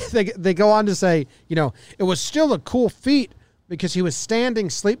 They go on to say, it was still a cool feat because he was standing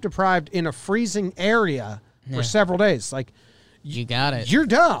sleep deprived in a freezing area for several days. Like, you got it. You're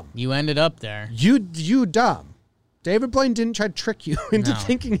dumb. You ended up there. You dumb. David Blaine didn't try to trick you into No.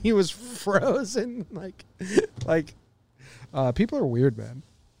 thinking he was frozen. People are weird, man.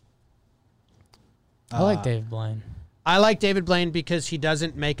 I like David Blaine. I like David Blaine because he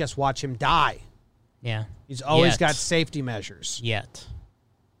doesn't make us watch him die. Yeah. He's always Yet. got safety measures. Yet.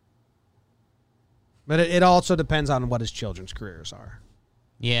 But it also depends on what his children's careers are.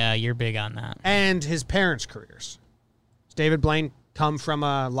 Yeah, you're big on that. And his parents' careers. Does David Blaine come from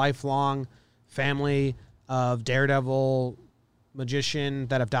a lifelong family of daredevil magician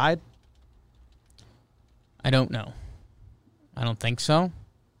that have died? I don't know. I don't think so.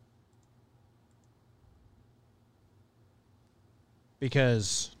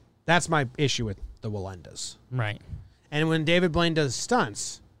 Because that's my issue with the Wallendas. Right. And when David Blaine does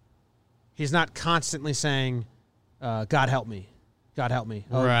stunts, he's not constantly saying, God help me. God help me.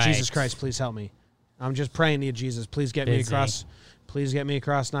 Oh, Right. Jesus Christ, please help me. I'm just praying to you, Jesus. Please get me Busy. across. Please get me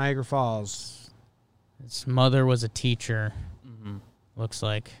across Niagara Falls. His mother was a teacher. Looks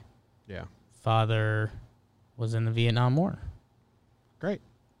like. Yeah. Father was in the Vietnam War. Great.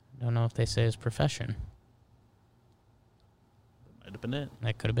 Don't know if they say his profession. Might have been it.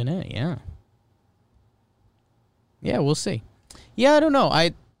 That could have been it, yeah. Yeah, we'll see. Yeah, I don't know.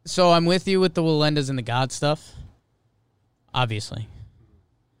 So I'm with you with the Wallendas and the God stuff. Obviously.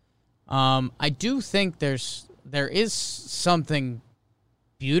 I do think there is something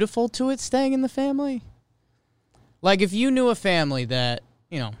beautiful to it staying in the family. Like if you knew a family that,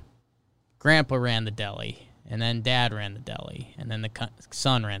 grandpa ran the deli, and then dad ran the deli, and then the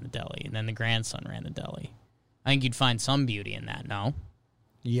son ran the deli, and then the grandson ran the deli. I think you'd find some beauty in that, no?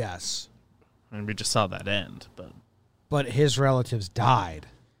 Yes. And we just saw that end, but But his relatives died.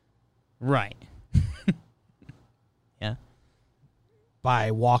 Right. Yeah.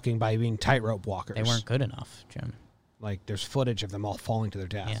 By being tightrope walkers. They weren't good enough, Jim. Like, there's footage of them all falling to their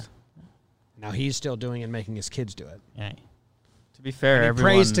death. Yeah. Now he's still doing it and making his kids do it. Right. to be fair, And he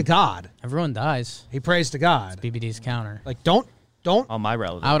everyone prays to God. Everyone dies. He prays to God. BBD's counter. Like, don't all my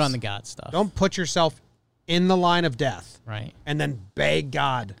relatives Out on the God stuff. don't put yourself in the line of death Right. and then beg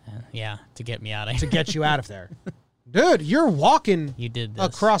God Yeah, to get me out of to here. get you out of there. Dude, you're walking You did this.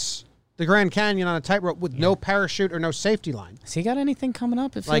 across the Grand Canyon on a tightrope with no parachute or no safety line. Has he got anything coming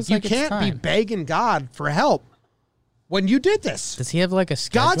up? It feels Like, you it's can't be time. begging God for help when you did this. Does he have like a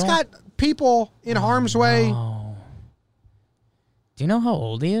schedule? God's got people in harm's way. Oh. Do you know how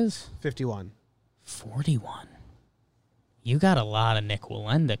old he is? 51. 41. You got a lot of Nick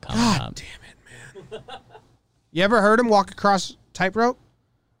Wallenda coming God up. damn it, man. You ever heard him walk across tightrope?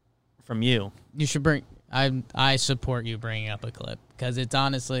 from you. You should bring. I support you bringing up a clip because it's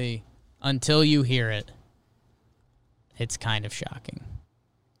honestly, until you hear it, it's kind of shocking.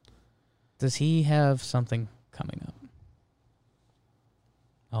 Does he have something coming up?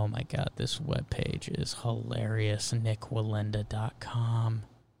 Oh my God, this webpage is hilarious. NickWallenda.com.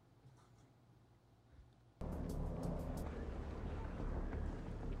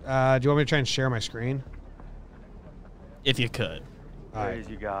 Do you want me to try and share my screen? If you could. All right. Praise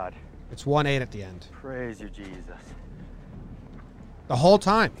you, God. It's 1-8 at the end. Praise you, Jesus. The whole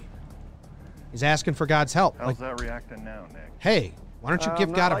time. He's asking for God's help. How's Like, that reacting now, Nick? hey, why don't you give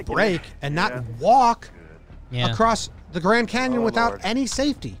not God a liking break it. and not Yeah. walk Yeah. across the Grand Canyon Oh, without Lord. any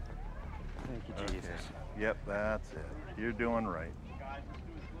safety? Thank you, Jesus. Yep, that's it. You're doing right.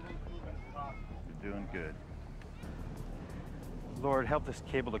 You're doing good. Lord, help this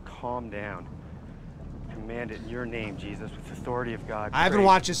cable to calm down. Command it in your name, Jesus, with the authority of God. I haven't Praise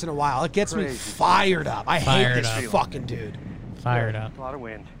watched this in a while. It gets me Praise you, fired up. I hate Fired this up. fucking dude. Fired up. A lot of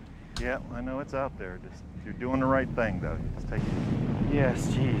wind. Yeah, I know it's out there. Just you're doing the right thing, though. Just take it. Yes,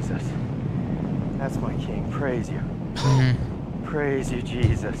 Jesus. That's my King. Praise you. Mm-hmm. Praise you,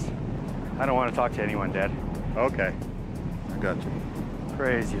 Jesus. I don't want to talk to anyone, Dad. Okay, I got you.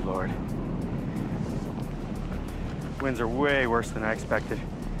 Praise you, Lord. Winds are way worse than I expected.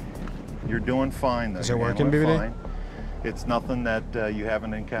 You're doing fine, though. Is it You're working, handling BBD? fine. It's nothing that you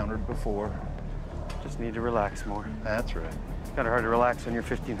haven't encountered before. Just need to relax more. That's right. It's kind of hard to relax when you're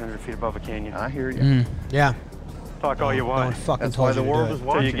 1,500 feet above a canyon. I hear you. Mm. Yeah. Talk all you No one want fucking That's told why you the to world do is it.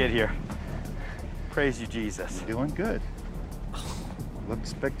 until watching. you get here. Praise you, Jesus. You're doing good. Looks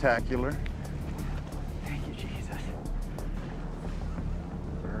spectacular. Thank you, Jesus.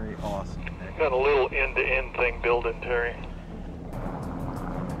 Very awesome, Nick. Got a little end-to-end thing building, Terry.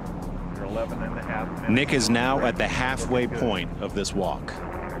 You're 11 and a half minutes. Nick is now at the halfway point of this walk.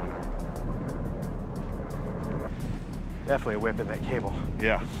 Definitely a whip in that cable.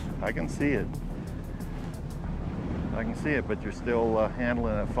 Yeah, I can see it. I can see it, but you're still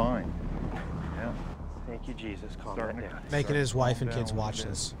handling it fine. Yeah. Thank you, Jesus. Calm Starting that to- down. Making his wife and Calm kids down a watch bit.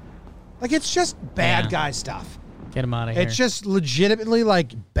 this. Like, it's just bad Yeah. guy stuff. Get him out of here. It's just legitimately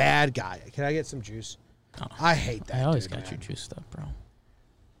like bad guy. Can I get some juice? Oh. I hate that. I always dude, got man. you juiced up, bro.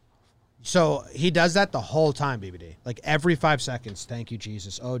 So he does that the whole time, BBD. Like every 5 seconds. Thank you,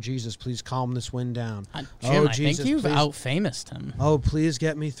 Jesus. Oh, Jesus, please calm this wind down. Jim, oh, I Jesus, think you've please. out-famous him. Oh, please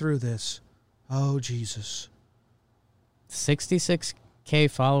get me through this. Oh, Jesus. 66K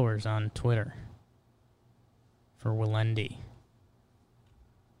followers on Twitter for Willendi.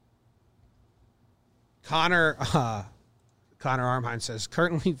 Connor Armheim says,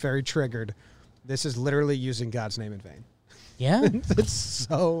 currently very triggered. This is literally using God's name in vain. Yeah. It's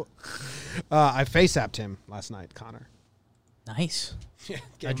so... I face-apped him last night, Connor. Nice. Yeah,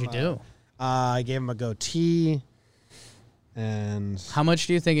 How'd you do? I gave him a goatee. And... How much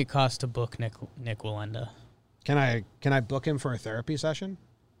do you think it costs to book Nick Wallenda? Can I book him for a therapy session?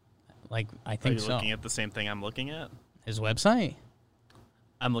 Like, I Are think you so. looking at the same thing I'm looking at? His website?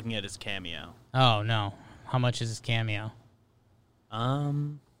 I'm looking at his Cameo. Oh, no. How much is his Cameo?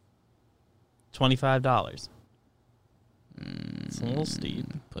 $25. It's a little steep.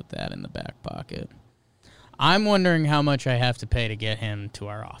 Put that in the back pocket. I'm wondering how much I have to pay to get him to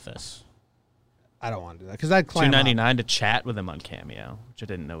our office. I don't want to do that because I'd climb up. $2.99 to chat with him on Cameo, which I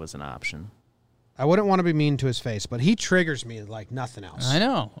didn't know was an option. I wouldn't want to be mean to his face, but he triggers me like nothing else. I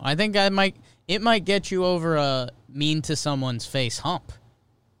know. I think it might get you over a mean to someone's face hump.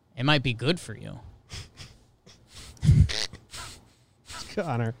 It might be good for you.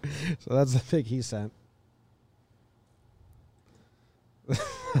 Connor. So that's the thing he sent.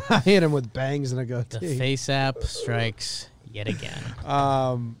 I hit him with bangs and a goatee. The face app strikes yet again.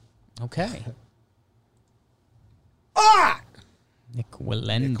 Okay. Nick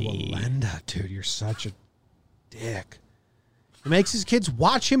Willendi. Nick Wallenda, dude, you're such a dick. He makes his kids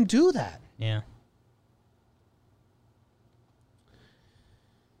watch him do that. Yeah.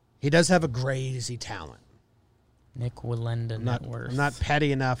 He does have a crazy talent. Nick Wallenda net worth. I'm not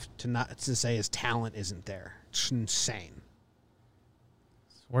petty enough to say his talent isn't there. It's insane.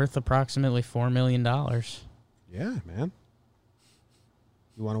 It's worth approximately $4 million. Yeah, man.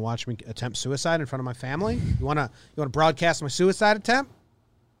 You want to watch me attempt suicide in front of my family? You want to broadcast my suicide attempt?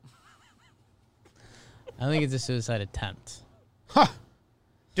 I think it's a suicide attempt. Huh.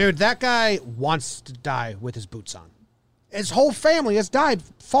 Dude, that guy wants to die with his boots on. His whole family has died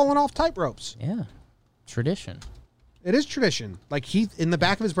falling off tight ropes. Yeah. Tradition. It is tradition. Like, he, in the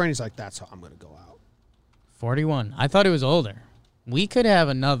back of his brain, he's like, that's how I'm going to go out. 41. I thought he was older. We could have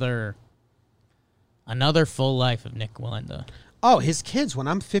another full life of Nick Wallenda. Oh, his kids, when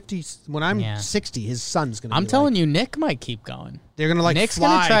I'm 60, his son's going to be I'm telling you, Nick might keep going. They're going to like Nick's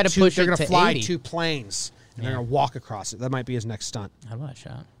fly. Gonna try to push they're it going to to fly 80. 2 planes, and they're going to walk across it. That might be his next stunt. I'd watch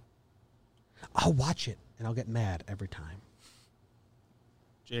that. I'll watch it, and I'll get mad every time.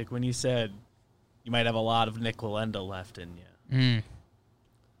 Jake, when you said you might have a lot of Nick Wallenda left in you,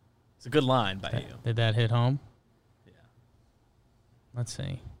 it's a good line by you. Did that hit home? Yeah. Let's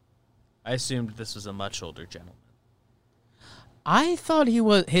see. I assumed this was a much older gentleman. I thought he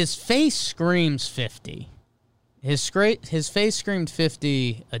was. His face screams 50. His face screamed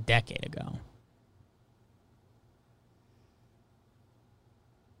 50 a decade ago.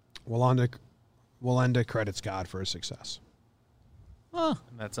 Wallenda credits God for his success. Oh,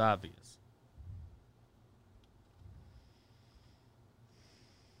 that's obvious.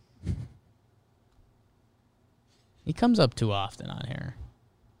 He comes up too often on here.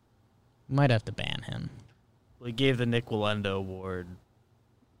 Might have to ban him. Well, he gave the Nick Wallenda Award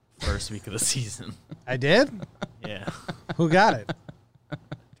first week of the season. I did? Yeah. Who got it?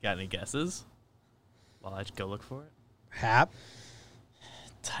 Got any guesses? While I go look for it. Hap?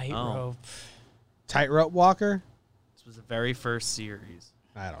 Tightrope. Tightrope walker? This was the very first series.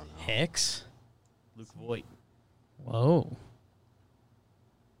 I don't know. Hicks? Luke Voigt. Whoa.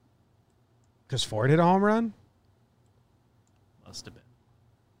 Because Ford hit a home run? Must have been.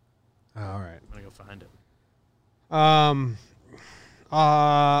 Oh, all right. I'm going to go find it.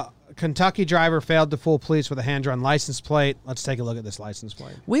 Kentucky driver failed to fool police with a hand-drawn license plate. Let's take a look at this license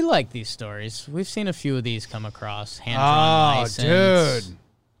plate. We like these stories. We've seen a few of these come across. Hand-drawn license. Dude.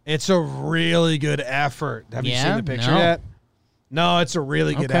 It's a really good effort. Have you seen the picture yet? No, it's a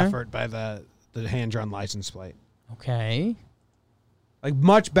really good effort by the hand-drawn license plate. Okay. Like,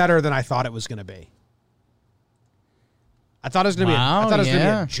 much better than I thought it was going to be. I thought it was going to be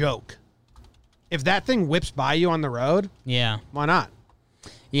a joke. If that thing whips by you on the road, why not?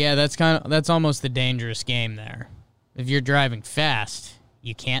 Yeah, that's almost the dangerous game there. If you're driving fast,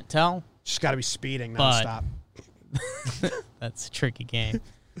 you can't tell. Just got to be speeding nonstop. That's a tricky game.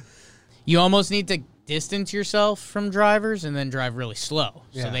 You almost need to distance yourself from drivers and then drive really slow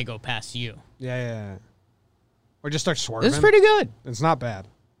so they go past you. Yeah. Or just start swerving. It's pretty good. It's not bad.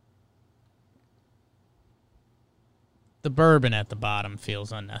 The bourbon at the bottom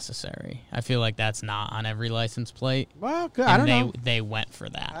feels unnecessary. I feel like that's not on every license plate. Well, good. I don't know. They went for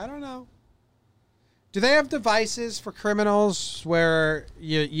that. I don't know. Do they have devices for criminals where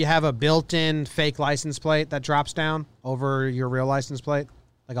you have a built-in fake license plate that drops down over your real license plate?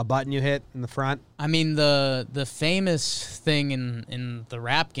 Like a button you hit in the front? I mean, the famous thing in the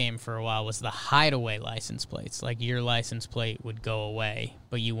rap game for a while was the hideaway license plates. Like, your license plate would go away,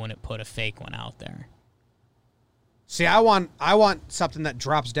 but you wouldn't put a fake one out there. See, I want something that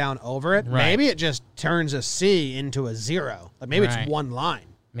drops down over it. Right. Maybe it just turns a C into a 0. Like maybe it's one line.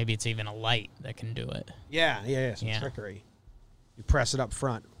 Maybe it's even a light that can do it. Yeah, some trickery. You press it up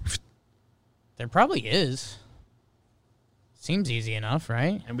front. There probably is. Seems easy enough,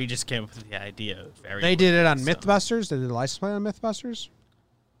 right? And we just came up with the idea. They did it on Mythbusters. They did the license plate on Mythbusters.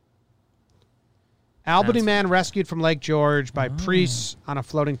 Albany man rescued from Lake George by priests on a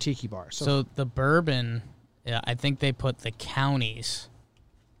floating tiki bar. So the bourbon, I think they put the counties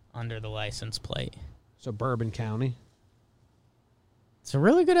under the license plate. So Bourbon County. It's a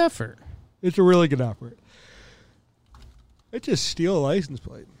really good effort. It's a really good effort. It's just steal a license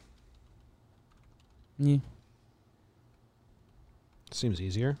plate. Yeah. Seems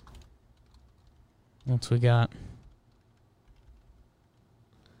easier. What's we got?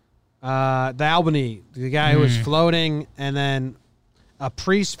 The Albany, the guy who was floating, and then a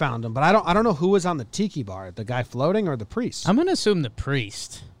priest found him. But I don't know who was on the tiki bar, the guy floating or the priest. I'm gonna assume the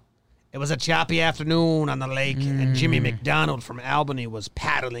priest. It was a choppy afternoon on the lake, and Jimmy McDonald from Albany was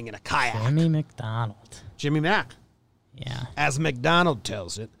paddling in a kayak. Jimmy McDonald. Jimmy Mac. Yeah. As McDonald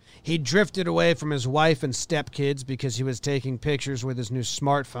tells it, he drifted away from his wife and stepkids because he was taking pictures with his new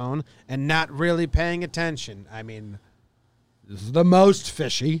smartphone and not really paying attention. I mean, this is the most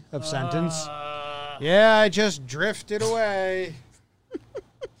fishy of sentence. Yeah, I just drifted away.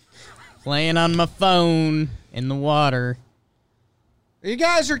 Playing on my phone in the water. You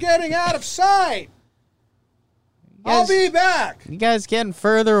guys are getting out of sight. I'll be back. You guys getting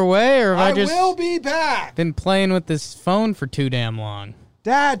further away, or have I just will be back. Been playing with this phone for too damn long?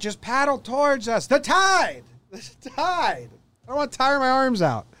 Dad, just paddle towards us. The tide. The tide. I don't want to tire my arms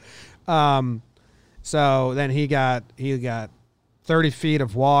out. So then he got 30 feet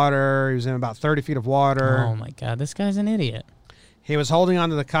of water. He was in about 30 feet of water. Oh, my God. This guy's an idiot. He was holding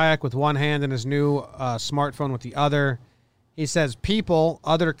onto the kayak with one hand and his new smartphone with the other. He says people,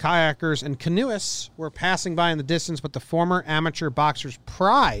 other kayakers, and canoeists were passing by in the distance, but the former amateur boxer's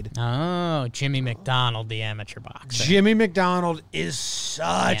pride. Oh, Jimmy McDonald, the amateur boxer. Jimmy McDonald is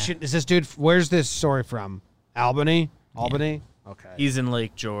such is this dude, where's this story from? Albany? Albany? Yeah. Okay. He's in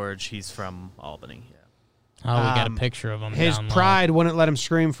Lake George. He's from Albany. Yeah. Oh, we got a picture of him. His down pride low. wouldn't let him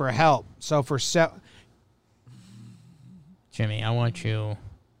scream for help. So for Jimmy, I want you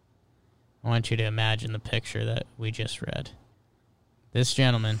to imagine the picture that we just read. This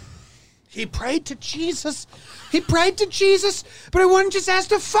gentleman. He prayed to Jesus. He prayed to Jesus, but he wouldn't just ask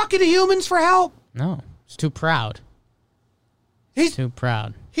the fucking humans for help. No, he's too proud. He's too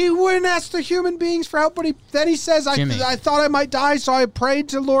proud. He wouldn't ask the human beings for help, but then he says, I thought I might die, so I prayed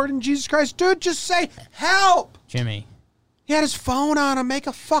to Lord and Jesus Christ. Dude, just say, help. Jimmy. He had his phone on him. Make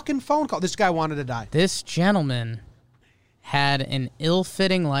a fucking phone call. This guy wanted to die. This gentleman had an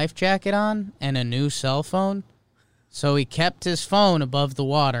ill-fitting life jacket on and a new cell phone, so he kept his phone above the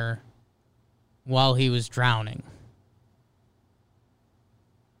water while he was drowning.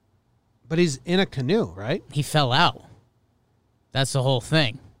 But he's in a canoe, right? He fell out. That's the whole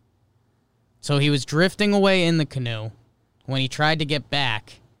thing. So he was drifting away in the canoe. When he tried to get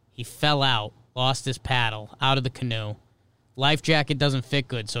back, he fell out, lost his paddle, out of the canoe. Life jacket doesn't fit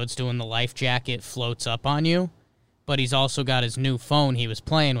good, so it's doing the life jacket floats up on you. But he's also got his new phone he was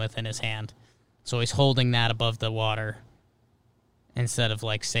playing with in his hand. So he's holding that above the water instead of,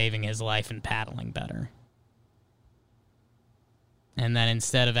 like, saving his life and paddling better. And then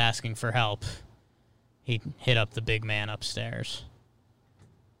instead of asking for help, he hit up the big man upstairs.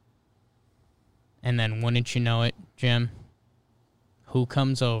 And then, wouldn't you know it, Jim, who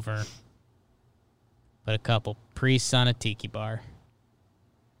comes over but a couple priests on a tiki bar?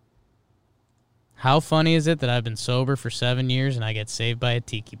 How funny is it that I've been sober for 7 years and I get saved by a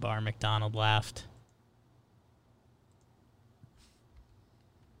tiki bar? McDonald laughed.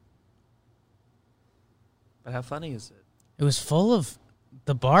 But how funny is it?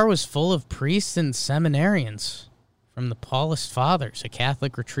 The bar was full of priests and seminarians from the Paulist Fathers, a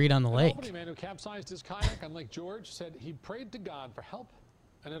Catholic retreat on the lake. An Albany man who capsized his kayak on Lake George said he prayed to God for help,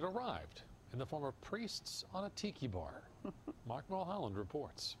 and it arrived in the form of priests on a tiki bar. Mark Mulholland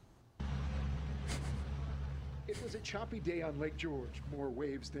reports. It was a choppy day on Lake George, more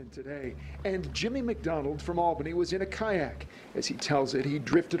waves than today. And Jimmy McDonald from Albany was in a kayak. As he tells it, he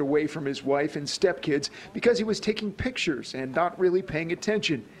drifted away from his wife and stepkids because he was taking pictures and not really paying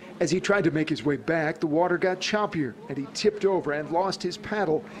attention. As he tried to make his way back, the water got choppier and he tipped over and lost his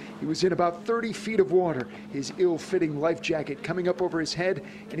paddle. He was in about 30 feet of water, his ill-fitting life jacket coming up over his head,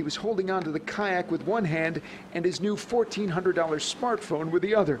 and he was holding onto the kayak with one hand and his new $1,400 smartphone with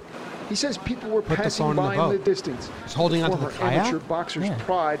the other. He says people were passing by in the distance. He's holding onto the kayak? Amateur boxer's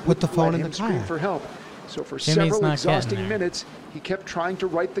pride Put the would phone let in him the scream kayak. for help. So for Jimmy's several not getting exhausting there. minutes, he kept trying to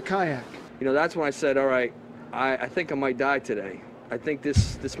right the kayak. You know, that's when I said, all right, I think I might die today. I think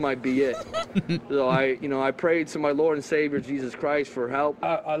this might be it. So I prayed to my Lord and Savior Jesus Christ for help.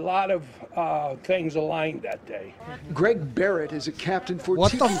 A lot of things aligned that day. Greg Barrett is a captain for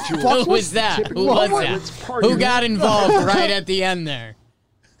What the Tiki fuck Tours. Who was that? Who was that? Who got involved right at the end there?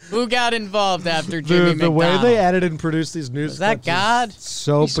 Who got involved after Jimmy The McDonald? way they edited and produced these news Was that clips God? is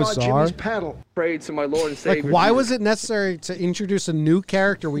so He saw bizarre. Jimmy's paddle. Prayed to my Lord and Like, Savior. why Jesus was it necessary to introduce a new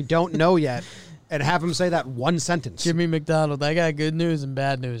character we don't know yet and have him say that one sentence? Jimmy McDonald, I got good news and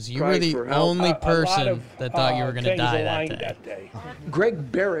bad news. You were Christ the for help. only A lot person of, that thought you were going to things die aligned that day.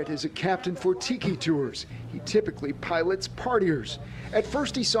 Greg Barrett is a captain for Tiki Tours. He typically pilots partiers. At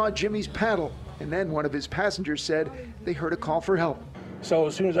first he saw Jimmy's paddle, and then one of his passengers said they heard a call for help. So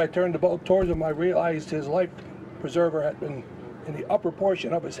as soon as I turned the boat towards him, I realized his life preserver had been in the upper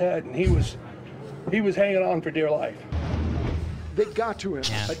portion of his head, and he was hanging on for dear life. They got to him.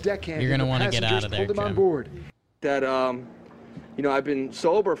 Yeah. A deckhand. You're gonna want to get out of there, pulled him on Jim. board. that I've been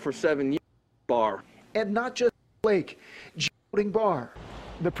sober for 7 years. Bar. And not just Lake, floating bar.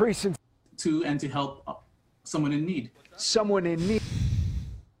 The priest and to help someone in need. someone in need.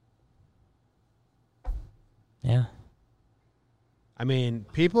 Yeah. I mean,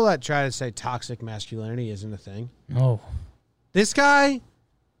 people that try to say toxic masculinity isn't a thing. No. This guy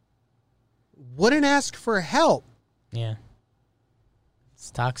wouldn't ask for help. Yeah. It's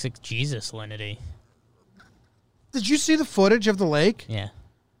toxic Jesus linity. Did you see the footage of the lake? Yeah.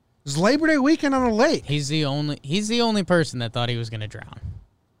 It was Labor Day weekend on a lake. He's the only person that thought he was going to drown.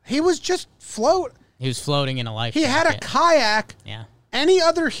 He was just float. He was floating in a life He had a jacket. kayak. Yeah. Any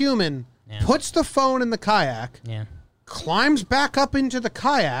other human Yeah. puts the phone in the kayak, Yeah. climbs back up into the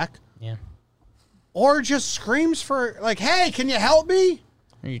kayak, Yeah. or just screams for, like, hey, can you help me?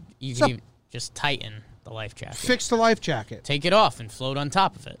 Or you So- can even just tighten the life jacket. Fix the life jacket. Take it off and float on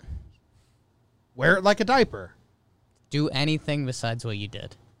top of it. Wear it like a diaper. Do anything besides what you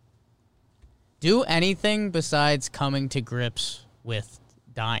did. Do anything besides coming to grips with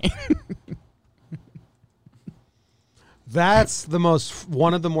dying. That's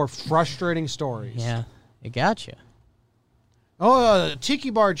one of the more frustrating stories. Yeah, it got you. Oh, the tiki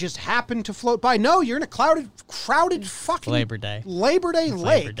bar just happened to float by. No, you're in a crowded fucking Labor Day. Labor Day It's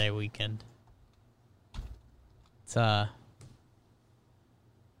lake. Labor Day weekend. It's I'll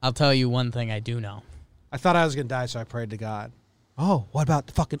tell you one thing I do know. I thought I was gonna die, so I prayed to God. Oh, what about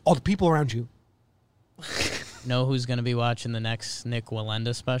all the people around you? Know who's going to be watching the next Nick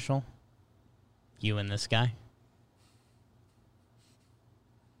Wallenda special? You and this guy.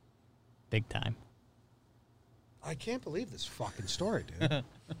 Big time. I can't believe this fucking story, dude.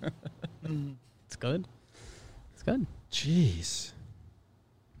 It's good. It's good. Jeez.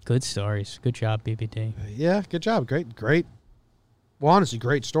 Good stories. Good job, BBD. Yeah, good job. Great. Well, honestly,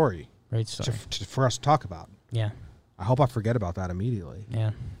 great story. Great story. For us to talk about. Yeah. I hope I forget about that immediately.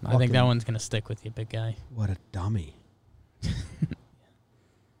 Yeah. I think that one's going to stick with you, big guy. What a dummy.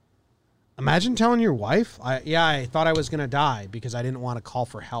 Imagine telling your wife, I thought I was going to die because I didn't want to call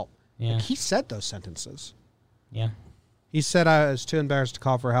for help. Yeah. Like, he said those sentences. Yeah. He said I was too embarrassed to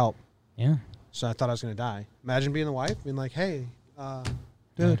call for help. Yeah. So I thought I was going to die. Imagine being the wife, being like, hey,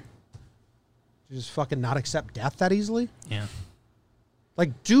 dude, you just fucking not accept death that easily? Yeah.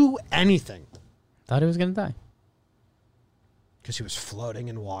 Like, do anything. Thought he was going to die. Because he was floating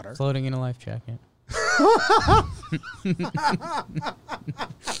in water. Floating in a life jacket.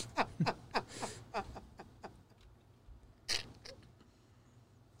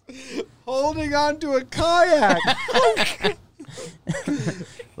 Holding on to a kayak.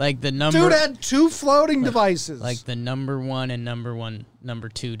 Like the number. Dude had two floating devices. Like the number 1 and number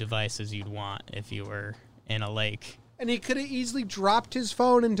 2 devices you'd want if you were in a lake. And he could have easily dropped his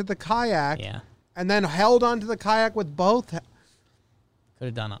phone into the kayak. Yeah. And then held onto the kayak with both. Could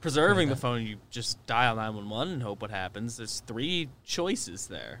have done it. Preserving the phone, you just dial 911 and hope what happens. There's 3 choices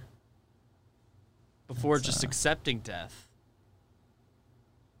there before just accepting death.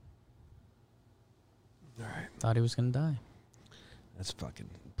 All right. Thought he was going to die. That's fucking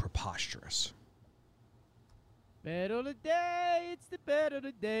preposterous. Bet of the day, it's the bet of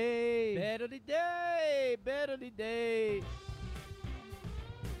the day. Bet of the day, bet of the day.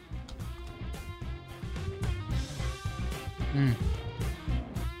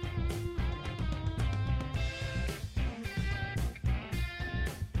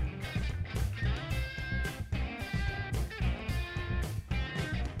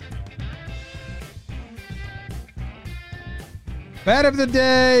 Bet of the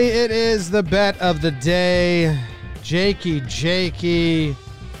day. It is the bet of the day. Jakey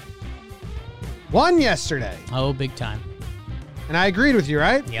won yesterday. Oh, big time. And I agreed with you,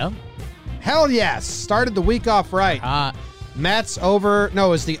 right? Yep. Hell yes. Started the week off right. Mets over. No,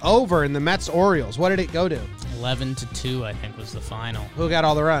 it was the over in the Mets Orioles. What did it go to? 11-2, I think, was the final. Who got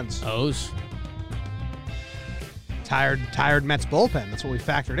all the runs? O's. Tired Mets bullpen. That's what we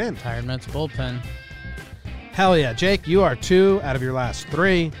factored in. Tired Mets bullpen. Hell yeah. Jake, you are 2 out of your last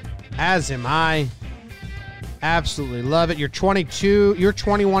 3, as am I. Absolutely love it. You're 22. You're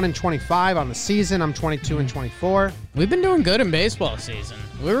 21 and 25 on the season. I'm 22 and 24. We've been doing good in baseball season.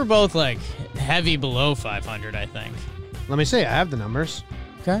 We were both like heavy below 500, I think. Let me see. I have the numbers.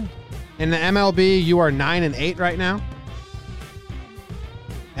 Okay. In the MLB, you are 9 and 8 right now.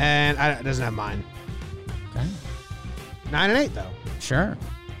 And it doesn't have mine. Okay. 9 and 8 though. Sure.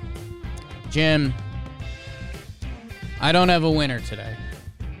 Jim, I don't have a winner today,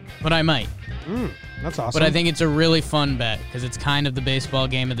 but I might. That's awesome. But I think it's a really fun bet because it's kind of the baseball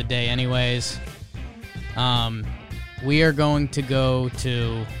game of the day anyways. We are going to go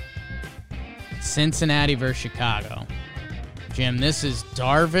to Cincinnati versus Chicago. Jim, this is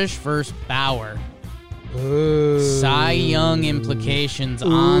Darvish versus Bauer. Ooh. Cy Young implications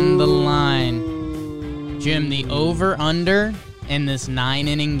on the line. Jim, the over-under in this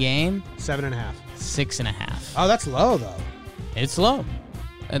 9-inning game? 7.5. 6.5. Oh, that's low, though. It's low.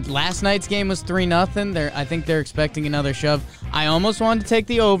 Last night's game was 3-0. I think they're expecting another shove. I almost wanted to take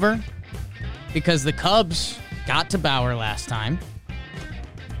the over because the Cubs got to Bauer last time.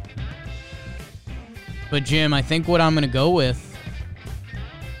 But, Jim, I think what I'm going to go with,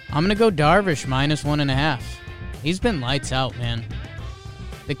 I'm going to go Darvish minus 1.5. He's been lights out, man.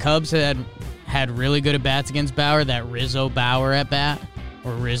 The Cubs had really good at-bats against Bauer, that Rizzo-Bauer at-bat,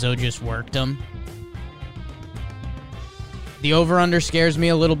 where Rizzo just worked him. The over-under scares me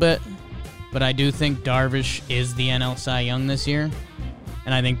a little bit, but I do think Darvish is the NL Cy Young this year.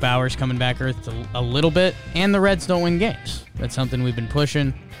 And I think Bauer's coming back earth a little bit, and the Reds don't win games. That's something we've been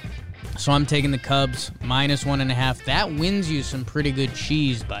pushing. So I'm taking the Cubs minus 1.5. That wins you some pretty good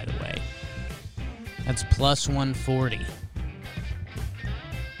cheese, by the way. That's plus 140.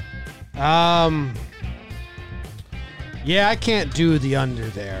 Yeah, I can't do the under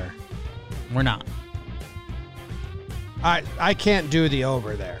there. We're not. I can't do the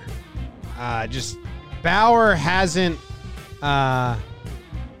over there. Just Bauer hasn't.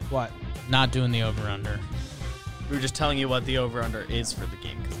 What? Not doing the over/under. We were just telling you what the over/under is for the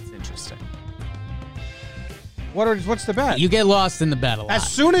game because it's interesting. What's the bet? You get lost in the bet a lot. As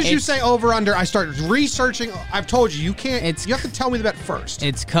soon as you say over/under, I start researching. I've told you can't. You have to tell me the bet first.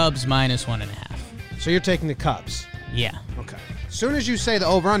 It's Cubs minus 1.5. So you're taking the Cubs. Yeah. Okay. As soon as you say the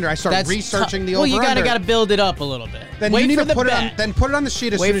over/under, I start researching the over/under. Well, you gotta build it up a little bit. Then Wait you need for to the put bet. it on. Then put it on the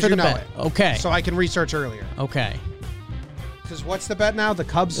sheet as Wait soon as for you the know bet. it. Okay. So I can research earlier. Okay. Because what's the bet now? The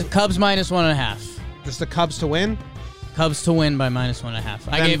Cubs. The Cubs minus 1.5. Just the Cubs to win. Cubs to win by minus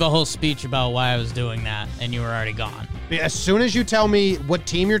 1.5. I gave a whole speech about why I was doing that, and you were already gone. As soon as you tell me what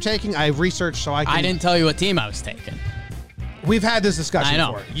team you're taking, I researched so I can. I didn't tell you what team I was taking. We've had this discussion I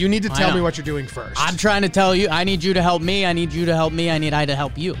know. before. You need to tell me what you're doing first. I'm trying to tell you. I need you to help me. I need you to help me. I need I to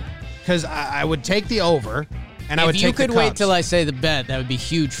help you. Because I would take the over, and I would take the Cubs. If you could wait till I say the bet, that would be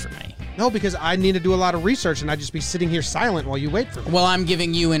huge for me. No, because I need to do a lot of research, and I'd just be sitting here silent while you wait for me. Well, I'm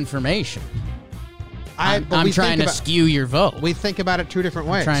giving you information. I'm we trying to skew your vote. We think about it two different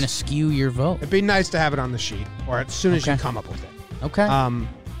ways. I'm trying to skew your vote. It'd be nice to have it on the sheet, or as soon as you come up with it. Okay.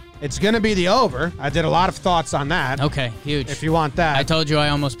 It's going to be the over. I did a lot of thoughts on that. Okay, huge. If you want that. I told you I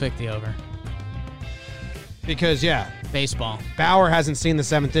almost picked the over. Because, yeah. Baseball. Bauer hasn't seen the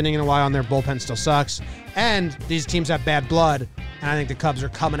 7th inning in a while, and their bullpen still sucks. And these teams have bad blood, and I think the Cubs are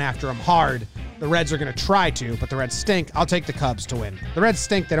coming after them hard. The Reds are going to try to, but the Reds stink. I'll take the Cubs to win. The Reds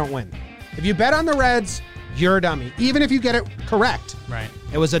stink. They don't win. If you bet on the Reds, you're a dummy. Even if you get it correct. Right.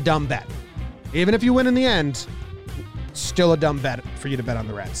 It was a dumb bet. Even if you win in the end, still a dumb bet for you to bet on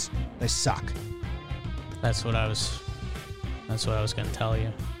the Reds. They suck. That's what I was going to tell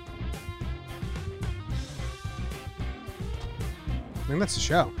you. I think that's the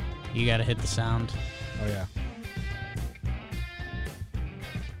show. You got to hit the sound. Oh, yeah.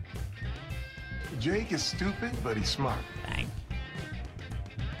 Jake is stupid, but he's smart. Bang.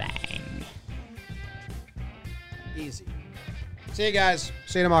 Bang. Easy. See you guys.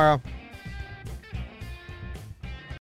 See you tomorrow.